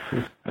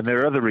 And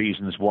there are other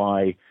reasons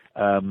why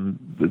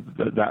the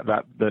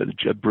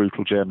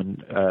brutal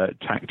German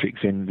tactics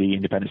in the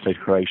independent state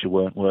of Croatia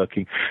weren't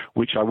working,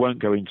 which I won't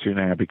go into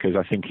now because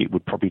I think it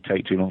would probably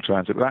take too long to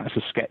answer. But that's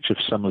a sketch of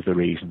some of the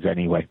reasons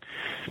anyway.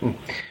 Well,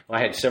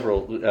 I had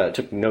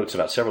took notes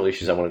about several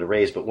issues I wanted to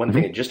raise, but one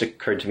thing that just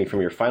occurred to me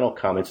from your final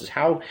comments is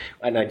how,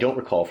 and I don't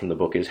recall from the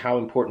book, is how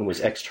important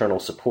was external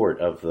support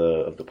of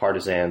the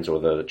partisans or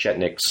the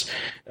Chetniks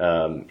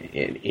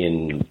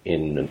in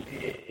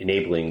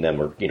enabling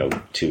them, or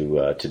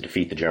to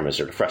defeat the Germans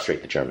or to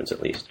frustrate the Germans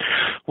at least.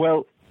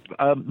 Well,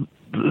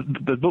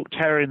 the book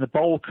Terror in the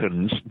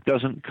Balkans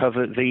doesn't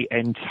cover the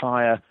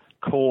entire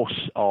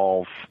course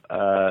of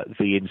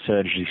the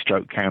insurgency /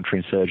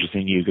 counterinsurgency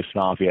in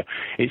Yugoslavia.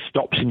 It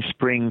stops in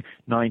spring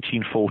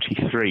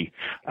 1943.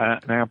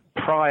 Now,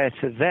 prior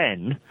to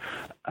then,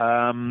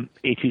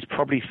 it is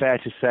probably fair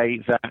to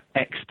say that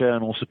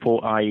external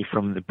support, i.e.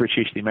 from the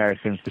British, the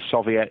Americans, the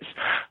Soviets,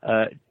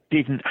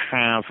 didn't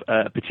have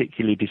a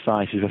particularly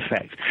decisive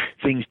effect.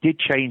 Things did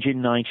change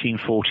in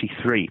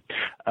 1943.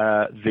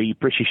 The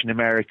British and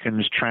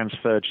Americans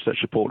transferred such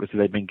support as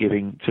they'd been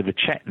giving to the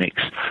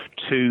Chetniks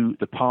to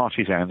the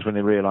partisans when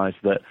they realized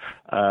that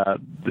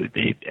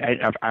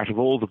out of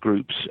all the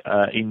groups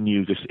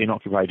in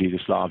occupied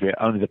Yugoslavia,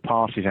 only the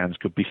partisans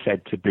could be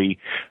said to be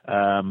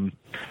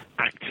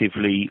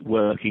actively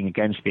working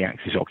against the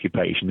Axis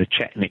occupation. The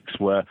Chetniks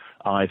were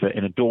either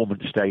in a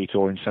dormant state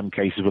or in some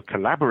cases were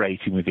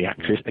collaborating with the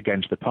Axis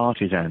against the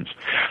partisans.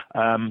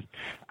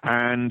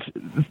 And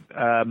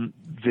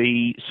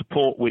the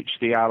support which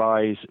the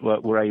Allies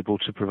were able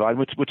to provide,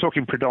 we're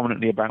talking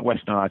predominantly about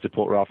Western Allied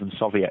support rather than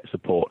Soviet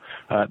support,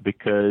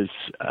 because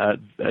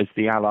as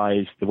the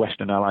Allies, the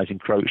Western Allies,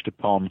 encroached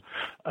upon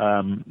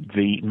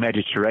the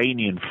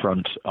Mediterranean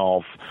front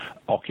of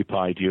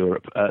occupied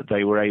Europe,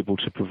 they were able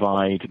to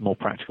provide more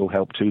practical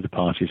help to the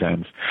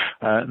partisans.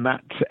 And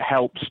that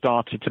help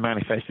started to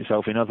manifest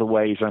itself in other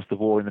ways as the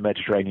war in the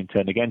Mediterranean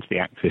turned against the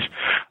Axis.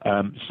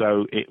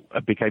 So it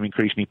became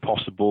increasingly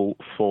possible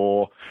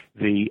for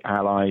the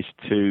Allies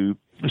to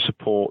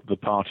support the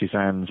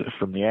partisans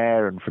from the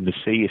air and from the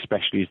sea,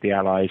 especially as the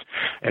Allies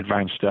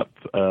advanced up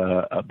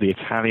the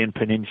Italian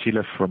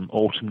peninsula from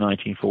autumn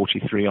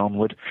 1943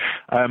 onward.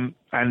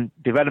 And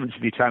developments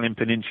of the Italian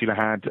peninsula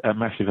had a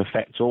massive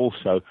effect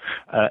also.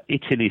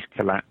 Italy's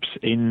collapse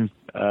in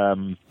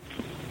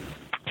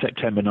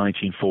September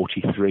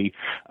 1943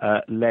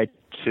 led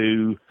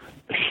to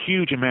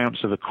huge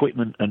amounts of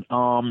equipment and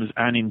arms,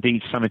 and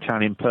indeed some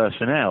Italian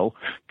personnel,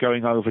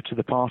 going over to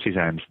the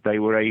partisans. They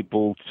were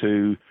able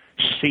to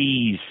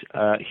seize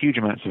huge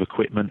amounts of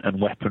equipment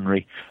and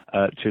weaponry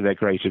to their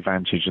great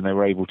advantage, and they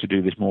were able to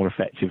do this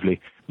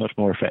much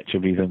more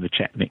effectively than the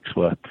Chetniks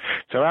were.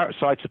 So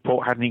outside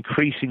support had an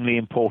increasingly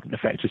important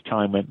effect as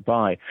time went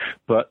by,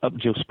 but up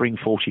until spring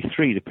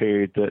 43, the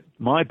period that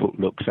my book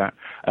looks at,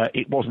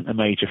 it wasn't a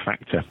major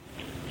factor.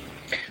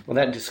 Well,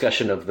 that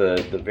discussion of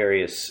the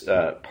various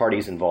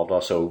parties involved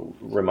also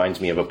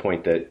reminds me of a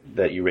point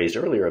that you raised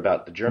earlier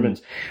about the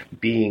Germans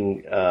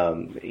being,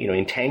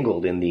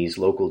 entangled in these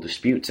local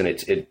disputes, and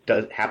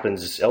it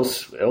happens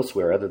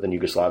elsewhere other than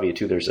Yugoslavia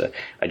too.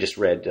 I just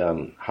read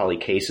Holly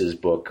Case's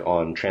book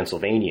on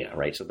Transylvania,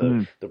 right? So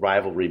the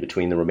rivalry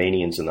between the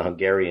Romanians and the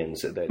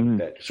Hungarians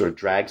that sort of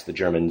drags the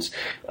Germans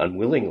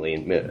unwillingly,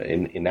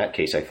 in that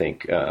case, I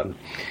think,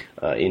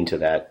 into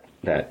that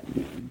that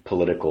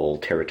political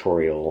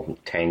territorial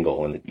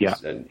tangle, and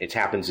it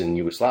happens in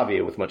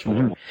Yugoslavia with much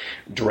more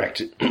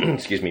direct,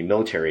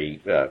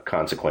 military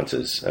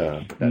consequences.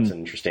 That's an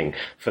interesting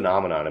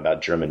phenomenon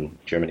about German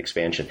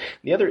expansion.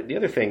 The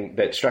other thing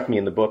that struck me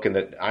in the book, and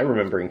that I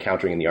remember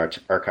encountering in the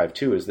archive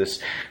too, is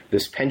this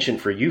penchant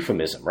for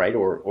euphemism, right?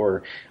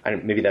 Or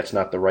maybe that's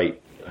not the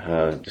right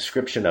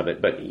description of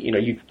it, but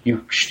you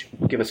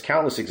give us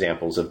countless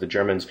examples of the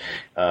Germans,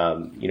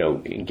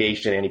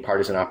 engaged in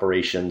anti-partisan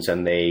operations,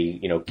 and they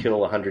kill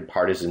 100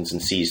 partisans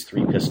and seize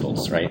 3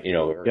 pistols, right?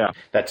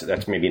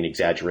 That's maybe an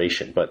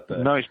exaggeration, but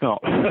no, it's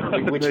not.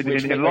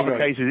 In a lot of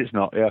cases, it's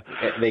not. Yeah,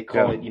 they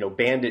call it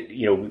bandit.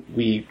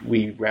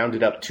 We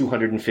rounded up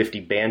 250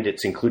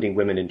 bandits, including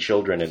women and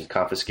children, and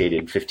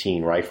confiscated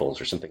 15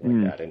 rifles or something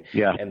like that.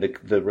 And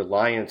the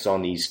reliance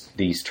on these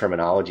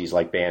terminologies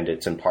like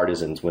bandits and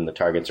partisans when the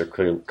targets are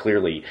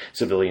clearly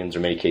civilians, or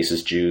in many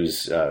cases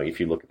Jews. If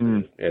you look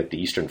at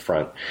the Eastern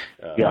Front,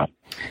 and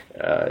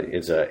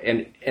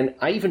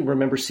I even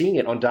remember seeing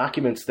it on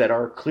documents that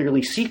are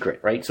clearly secret,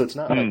 right? So it's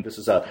not like this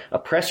is a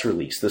press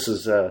release. This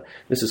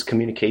is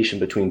communication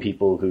between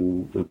people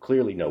who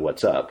clearly know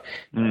what's up,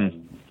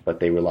 but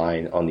they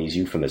rely on these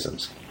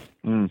euphemisms.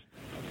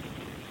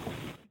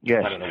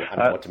 Yes. I don't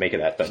know what to make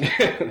of that, but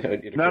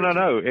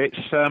no.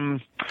 It's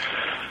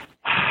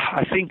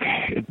I think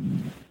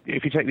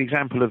if you take the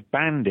example of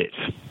bandits,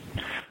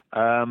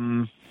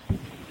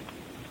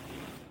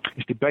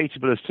 it's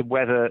debatable as to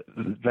whether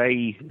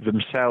they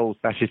themselves,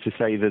 that is to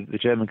say, the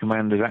German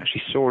commanders,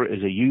 actually saw it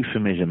as a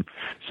euphemism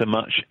so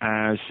much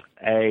as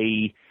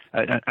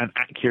an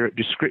accurate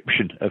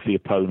description of the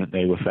opponent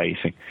they were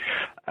facing.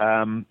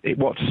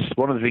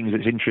 One of the things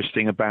that's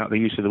interesting about the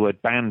use of the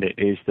word bandit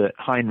is that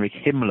Heinrich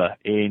Himmler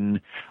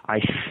in, I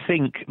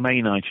think,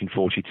 May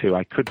 1942,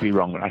 I could be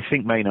wrong, but I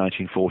think May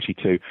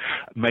 1942,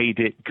 made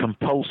it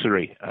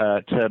compulsory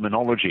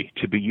terminology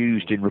to be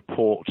used in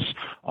reports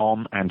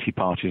on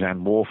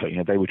anti-partisan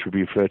warfare. They were to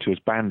be referred to as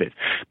bandits.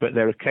 But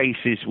there are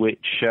cases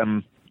which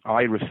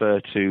I refer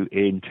to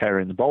in Terror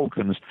in the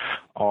Balkans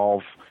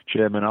of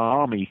German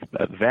army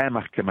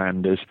Wehrmacht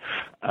commanders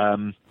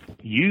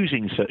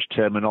using such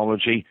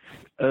terminology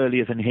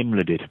earlier than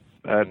Himmler did,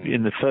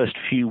 in the first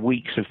few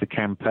weeks of the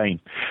campaign.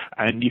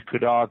 And you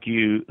could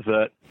argue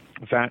that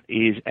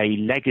is a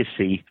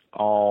legacy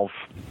of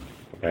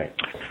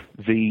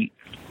the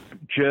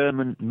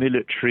German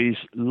military's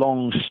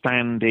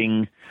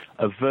long-standing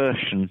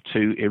aversion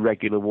to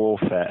irregular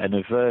warfare, an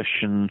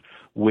aversion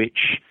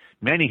which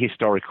many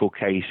historical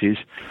cases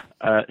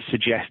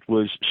suggest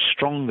was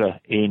stronger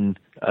in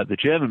the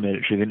German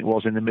military than it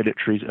was in the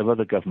militaries of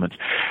other governments.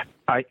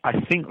 I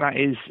think that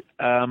is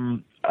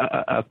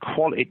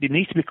it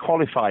needs to be a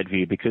qualified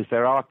view, because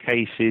there are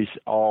cases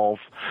of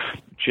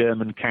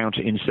German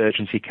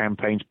counterinsurgency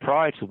campaigns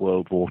prior to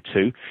World War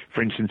II,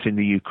 for instance in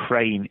the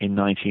Ukraine in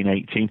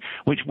 1918,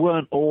 which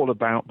weren't all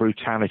about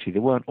brutality. They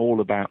weren't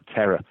all about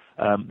terror.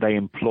 They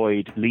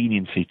employed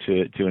leniency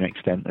to an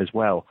extent as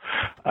well.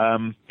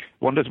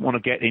 One doesn't want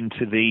to get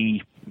into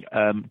the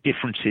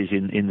differences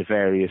in the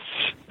various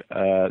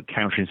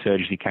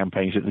counterinsurgency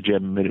campaigns that the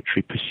German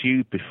military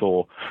pursued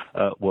before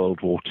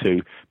World War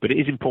II, but it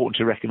is important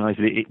to recognise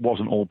that it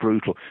wasn't all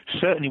brutal.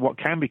 Certainly what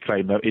can be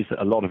claimed, though, is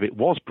that a lot of it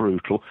was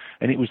brutal,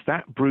 and it was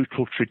that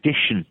brutal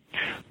tradition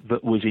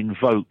that was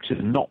invoked,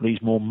 and not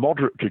these more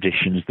moderate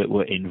traditions that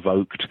were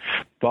invoked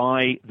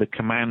by the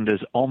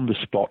commanders on the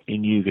spot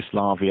in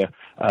Yugoslavia,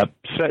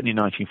 certainly in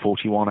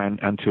 1941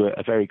 and to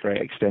a very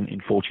great extent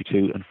in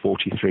 42 and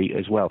 43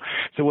 as well.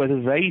 So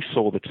whether they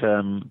saw the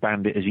term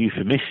bandit as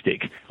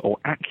euphemistic or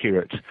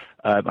accurate,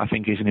 I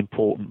think is an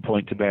important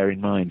point to bear in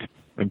mind.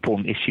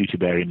 Important issue to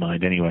bear in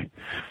mind, anyway.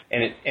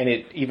 And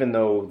it even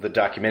though the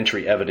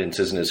documentary evidence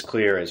isn't as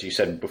clear as you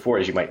said before,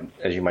 as you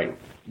might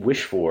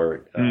wish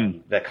for,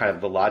 that kind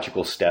of the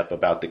logical step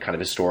about the kind of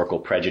historical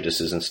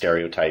prejudices and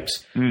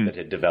stereotypes that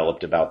had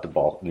developed about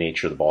the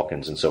nature of the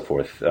Balkans and so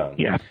forth,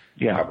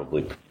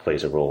 probably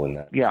plays a role in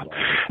that. Yeah.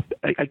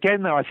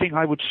 Again, though, I think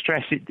I would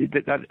stress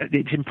that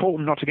it's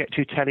important not to get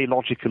too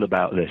teleological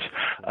about this.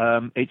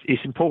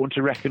 It's important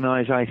to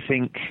recognise, I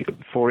think,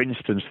 for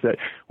instance, that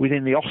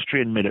within the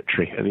Austrian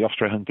military, the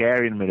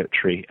Austro-Hungarian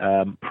military,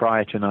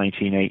 prior to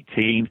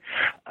 1918,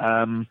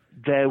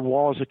 there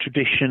was a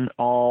tradition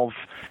of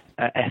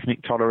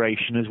ethnic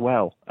toleration as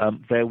well.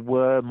 There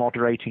were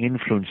moderating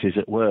influences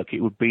at work. It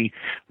would be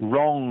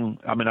wrong,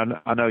 I mean,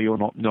 I know you're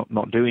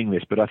not doing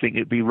this, but I think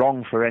it'd be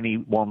wrong for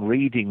anyone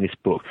reading this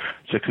book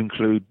to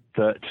conclude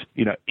that,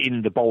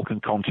 in the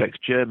Balkan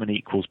context, German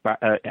equals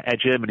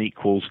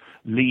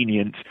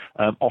lenient,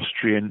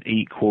 Austrian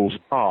equals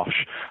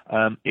harsh.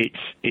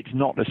 It's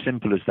not as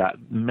simple as that.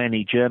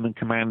 Many German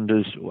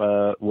commanders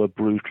were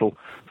brutal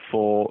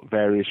for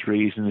various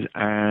reasons,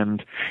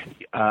 and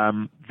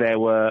there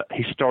were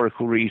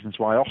historical reasons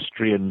why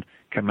Austrian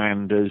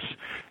commanders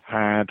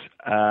had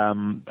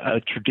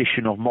a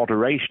tradition of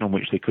moderation on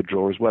which they could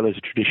draw, as well as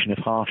a tradition of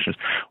harshness.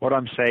 What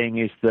I'm saying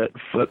is that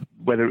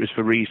whether it was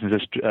for reasons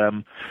as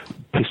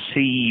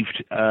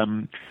perceived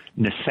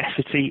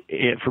necessity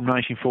from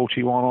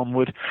 1941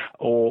 onward,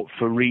 or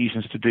for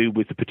reasons to do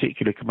with the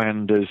particular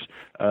commanders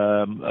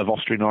of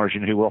Austrian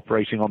origin who were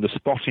operating on the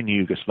spot in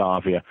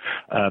Yugoslavia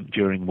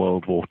during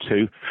World War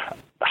II,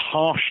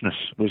 harshness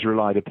was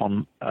relied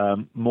upon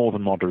more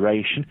than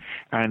moderation,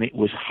 and it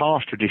was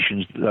harsh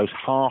traditions, those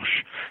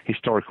harsh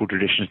historical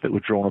traditions, that were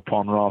drawn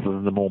upon rather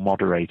than the more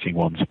moderating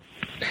ones.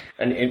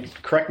 And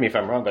correct me if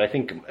I'm wrong, but I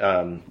think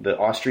the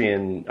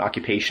Austrian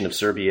occupation of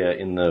Serbia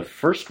in the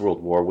First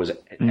World War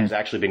has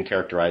actually been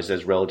characterized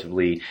as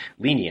relatively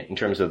lenient in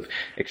terms of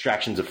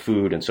extractions of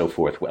food and so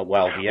forth,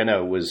 while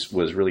Vienna was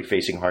really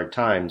facing hard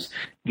times.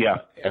 Yeah.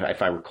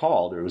 If I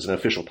recall, there was an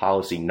official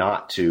policy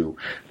not to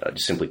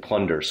simply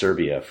plunder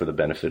Serbia for the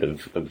benefit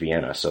of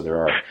Vienna. So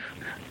there are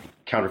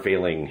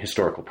countervailing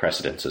historical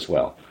precedents as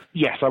well.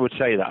 Yes, I would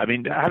say that. I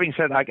mean, having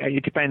said that,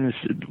 it depends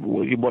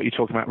what you're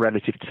talking about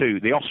relative to.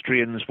 The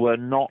Austrians were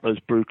not as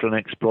brutal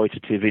and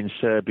exploitative in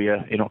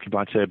Serbia, in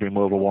occupied Serbia in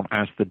World War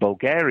I, as the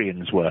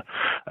Bulgarians were.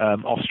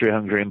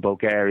 Austria-Hungary and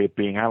Bulgaria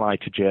being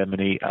allied to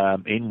Germany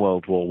in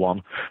World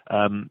War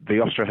I.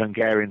 The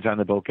Austro-Hungarians and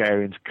the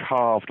Bulgarians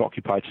carved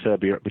occupied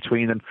Serbia up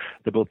between them.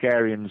 The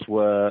Bulgarians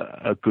were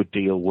a good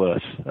deal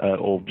worse,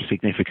 or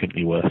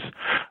significantly worse.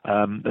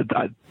 I mean,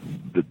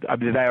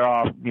 there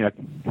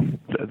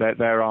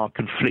are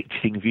conflicting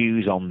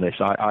views on this.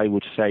 I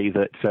would say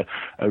that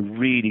a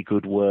really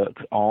good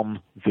work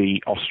on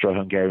the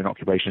Austro-Hungarian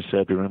occupation of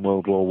Serbia in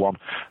World War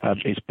I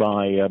is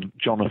by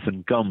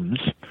Jonathan Gumbs,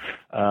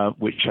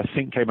 which I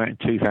think came out in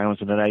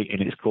 2008,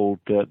 and it's called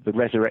The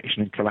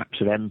Resurrection and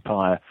Collapse of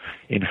Empire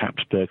in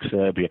Habsburg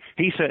Serbia.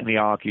 He certainly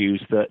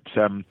argues that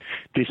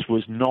this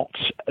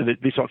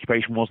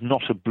occupation was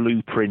not a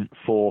blueprint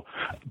for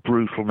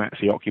brutal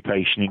Nazi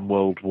occupation in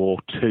World War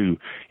II.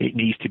 It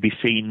needs to be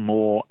seen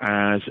more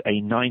as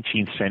a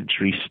 19th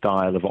century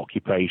style of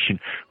occupation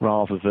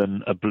rather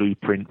than a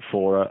blueprint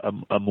for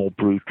a more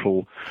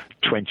brutal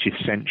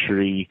 20th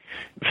century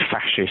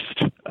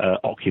fascist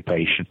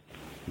occupation.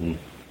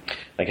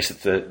 I guess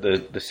it's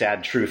the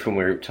sad truth when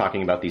we're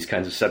talking about these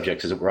kinds of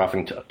subjects is that we're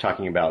often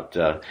talking about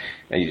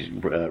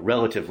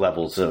relative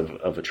levels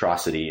of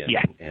atrocity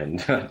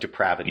and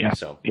depravity. Yeah.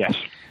 So yes.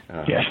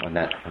 On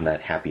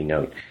that happy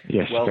note.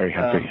 Yes, well, very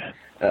happy.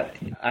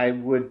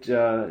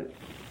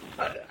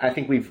 I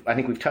think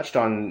we've touched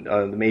on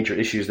the major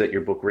issues that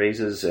your book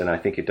raises, and I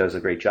think it does a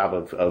great job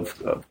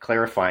of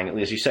clarifying, at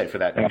least as you said, for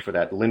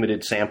that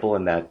limited sample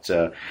and that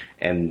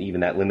and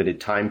even that limited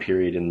time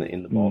period in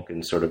the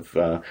Balkans, sort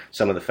of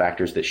some of the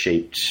factors that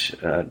shaped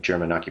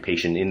German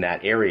occupation in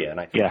that area. And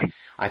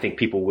I think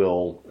people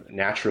will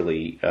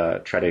naturally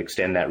try to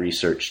extend that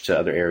research to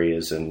other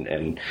areas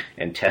and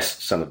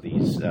test some of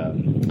these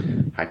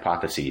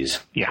hypotheses.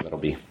 Yeah,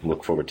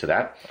 look forward to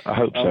that. I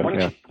hope so.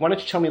 Why don't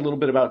you tell me a little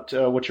bit about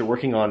what you're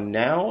working on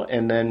now,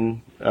 and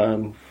then,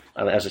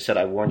 as I said,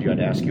 I warned you I'd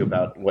ask you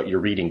about what you're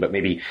reading, but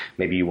maybe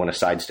you want to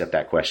sidestep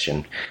that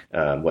question.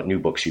 What new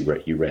books you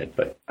read?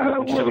 But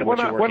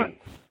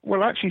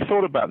Well, I actually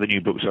thought about the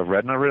new books I've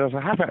read, and I realised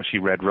I have actually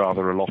read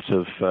rather a lot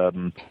of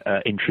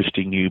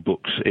interesting new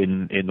books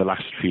in the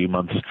last few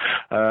months.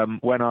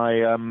 When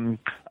I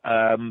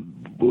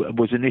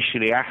was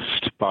initially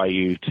asked by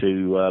you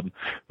to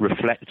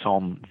reflect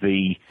on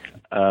the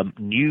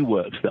new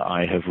works that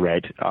I have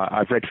read,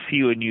 I've read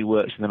fewer new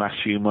works in the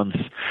last few months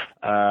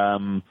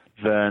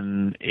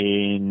than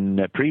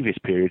in previous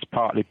periods,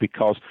 partly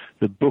because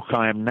the book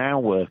I am now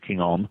working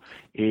on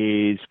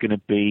is going to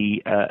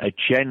be a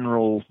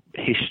general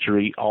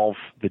history of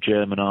the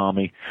German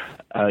army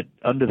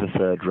under the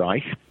Third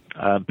Reich,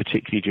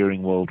 particularly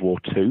during World War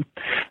II.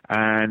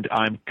 And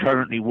I'm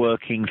currently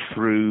working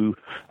through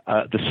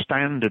the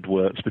standard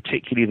works,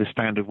 particularly the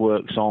standard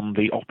works on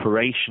the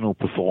operational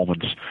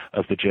performance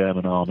of the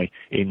German army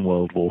in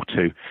World War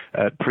II.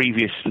 My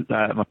previous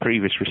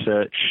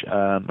research,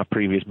 my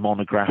previous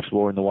monographs,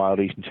 War in the Wild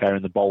East and Terror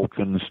in the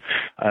Balkans,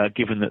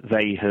 given that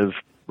they have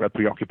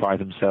preoccupied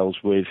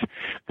themselves with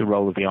the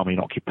role of the army in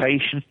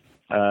occupation,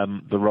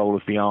 the role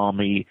of the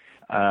army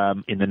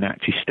in the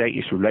Nazi state,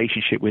 its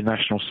relationship with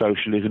National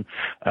Socialism,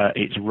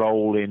 its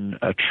role in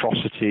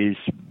atrocities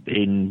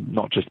in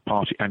not just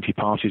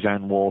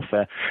anti-partisan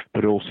warfare,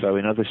 but also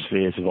in other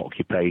spheres of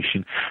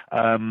occupation,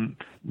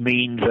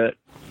 mean that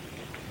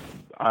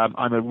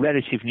I'm a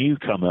relative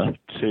newcomer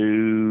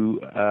to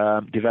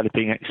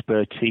developing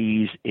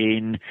expertise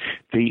in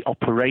the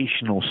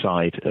operational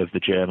side of the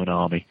German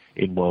army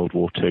in World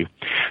War II.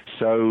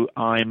 So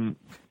I'm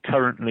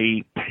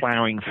currently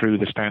ploughing through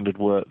the standard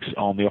works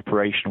on the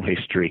operational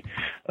history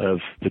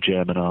of the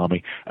German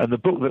army. And the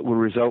book that will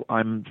result,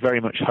 I'm very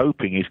much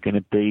hoping, is going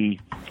to be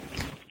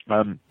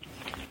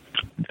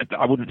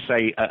I wouldn't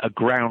say a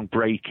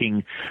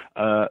groundbreaking,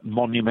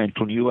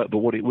 monumental new work, but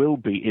what it will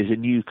be is a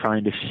new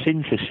kind of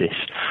synthesis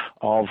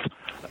of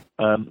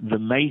the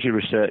major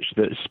research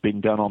that's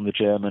been done on the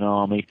German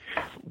army,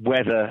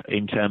 whether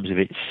in terms of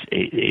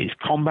its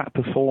combat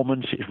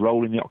performance, its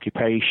role in the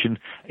occupation,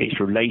 its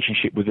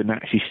relationship with the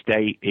Nazi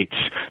state, its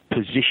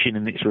position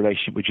in its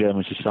relationship with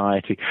German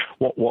society.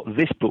 What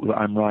this book that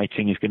I'm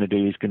writing is going to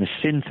do is going to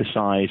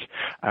synthesize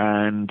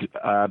and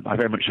I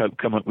very much hope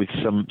come up with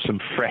some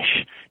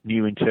fresh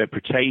new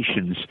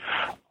interpretations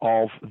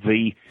of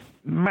the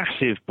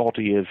massive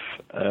body of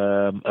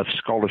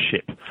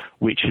scholarship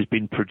which has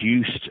been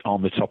produced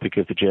on the topic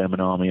of the German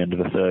army under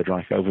the Third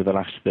Reich over the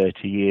last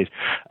 30 years.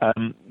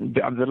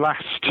 The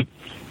last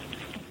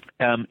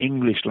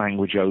English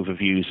language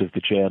overviews of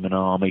the German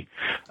army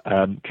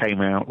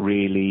came out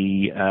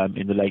really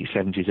in the late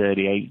 70s,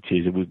 early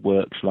 80s, with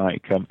works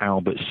like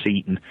Albert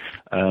Seaton,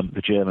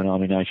 The German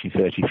Army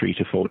 1933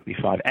 to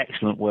 45.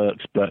 Excellent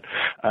works, but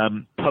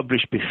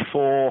published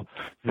before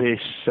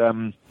this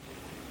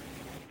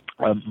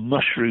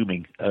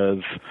mushrooming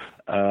of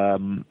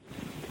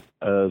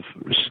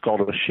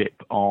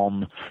scholarship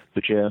on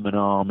the German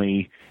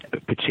army,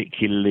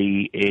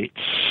 particularly its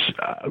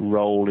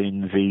role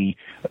in the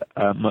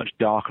much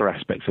darker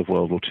aspects of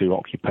World War II,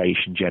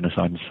 occupation,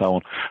 genocide, and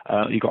so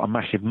on. You've got a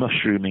massive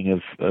mushrooming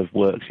of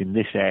works in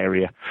this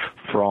area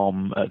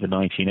from the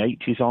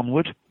 1980s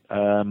onward.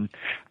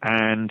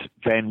 And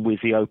then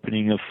with the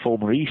opening of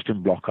former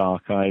Eastern Bloc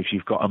archives,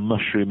 you've got a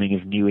mushrooming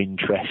of new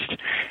interest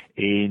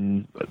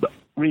in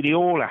really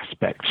all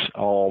aspects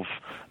of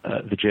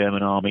the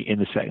German army in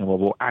the Second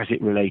World War as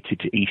it related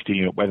to Eastern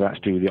Europe, whether that's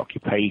to do with the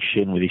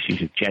occupation, with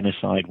issues of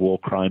genocide, war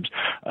crimes,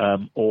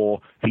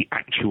 or the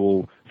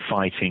actual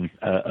fighting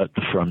at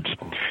the front.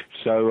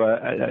 So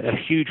a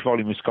huge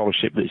volume of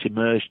scholarship that's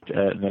emerged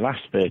in the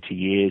last 30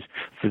 years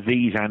for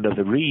these and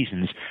other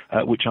reasons,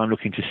 which I'm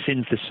looking to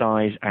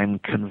synthesize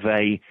and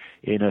convey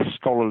in a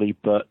scholarly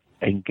but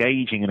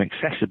engaging and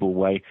accessible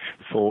way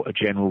for a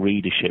general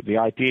readership. The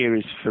idea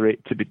is for it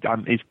to be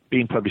done, it's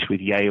being published with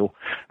Yale,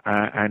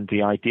 and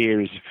the idea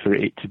is for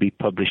it to be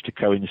published to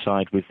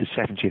coincide with the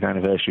 70th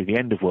anniversary of the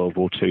end of World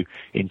War II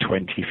in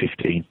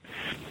 2015.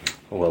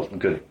 Well,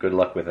 good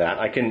luck with that.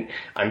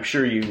 I'm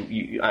sure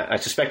I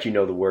suspect you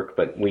know the work,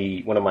 but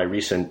one of my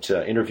recent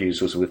interviews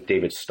was with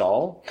David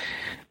Stahl,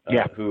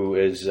 who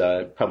is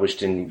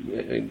published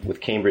with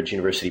Cambridge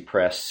University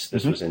Press.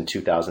 This was in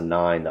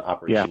 2009, the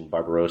Operation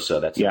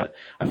Barbarossa.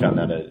 I found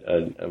that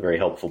a very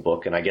helpful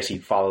book, and I guess he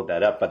followed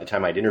that up. By the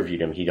time I'd interviewed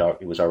him, he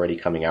was already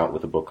coming out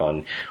with a book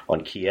on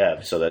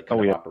Kiev. So that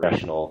kind of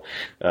operational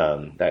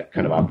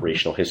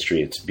operational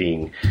history.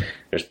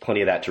 There's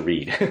plenty of that to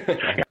read.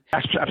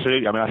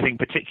 Absolutely. I mean, I think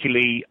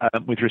particularly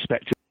with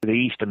respect to the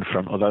Eastern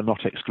Front, although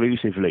not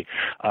exclusively,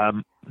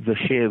 the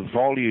sheer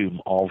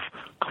volume of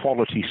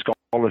quality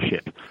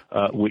scholarship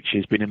which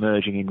has been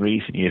emerging in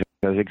recent years,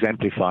 as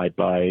exemplified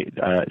by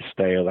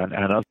Stahl and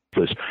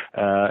others,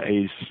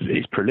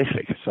 is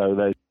prolific.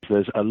 So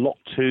there's a lot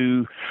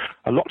to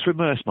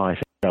immerse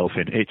myself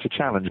in. It's a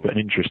challenge, but an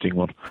interesting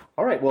one.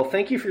 All right. Well,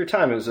 thank you for your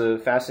time. It was a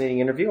fascinating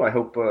interview. I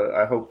hope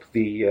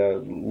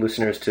the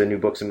listeners to New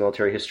Books in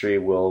Military History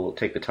will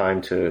take the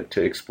time to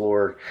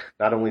explore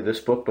not only this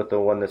book but the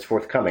one that's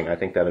forthcoming. I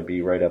think that'd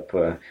be right up.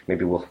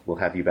 Maybe we'll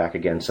have you back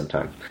again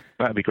sometime.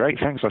 That'd be great.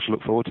 Thanks. I shall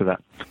look forward to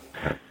that.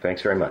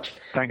 Thanks very much.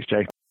 Thanks,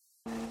 Jay.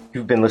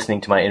 You've been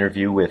listening to my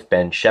interview with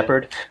Ben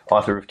Shepherd,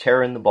 author of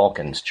Terror in the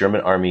Balkans, German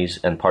Armies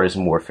and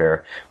Partisan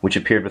Warfare, which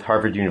appeared with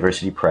Harvard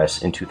University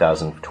Press in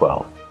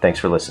 2012. Thanks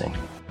for listening.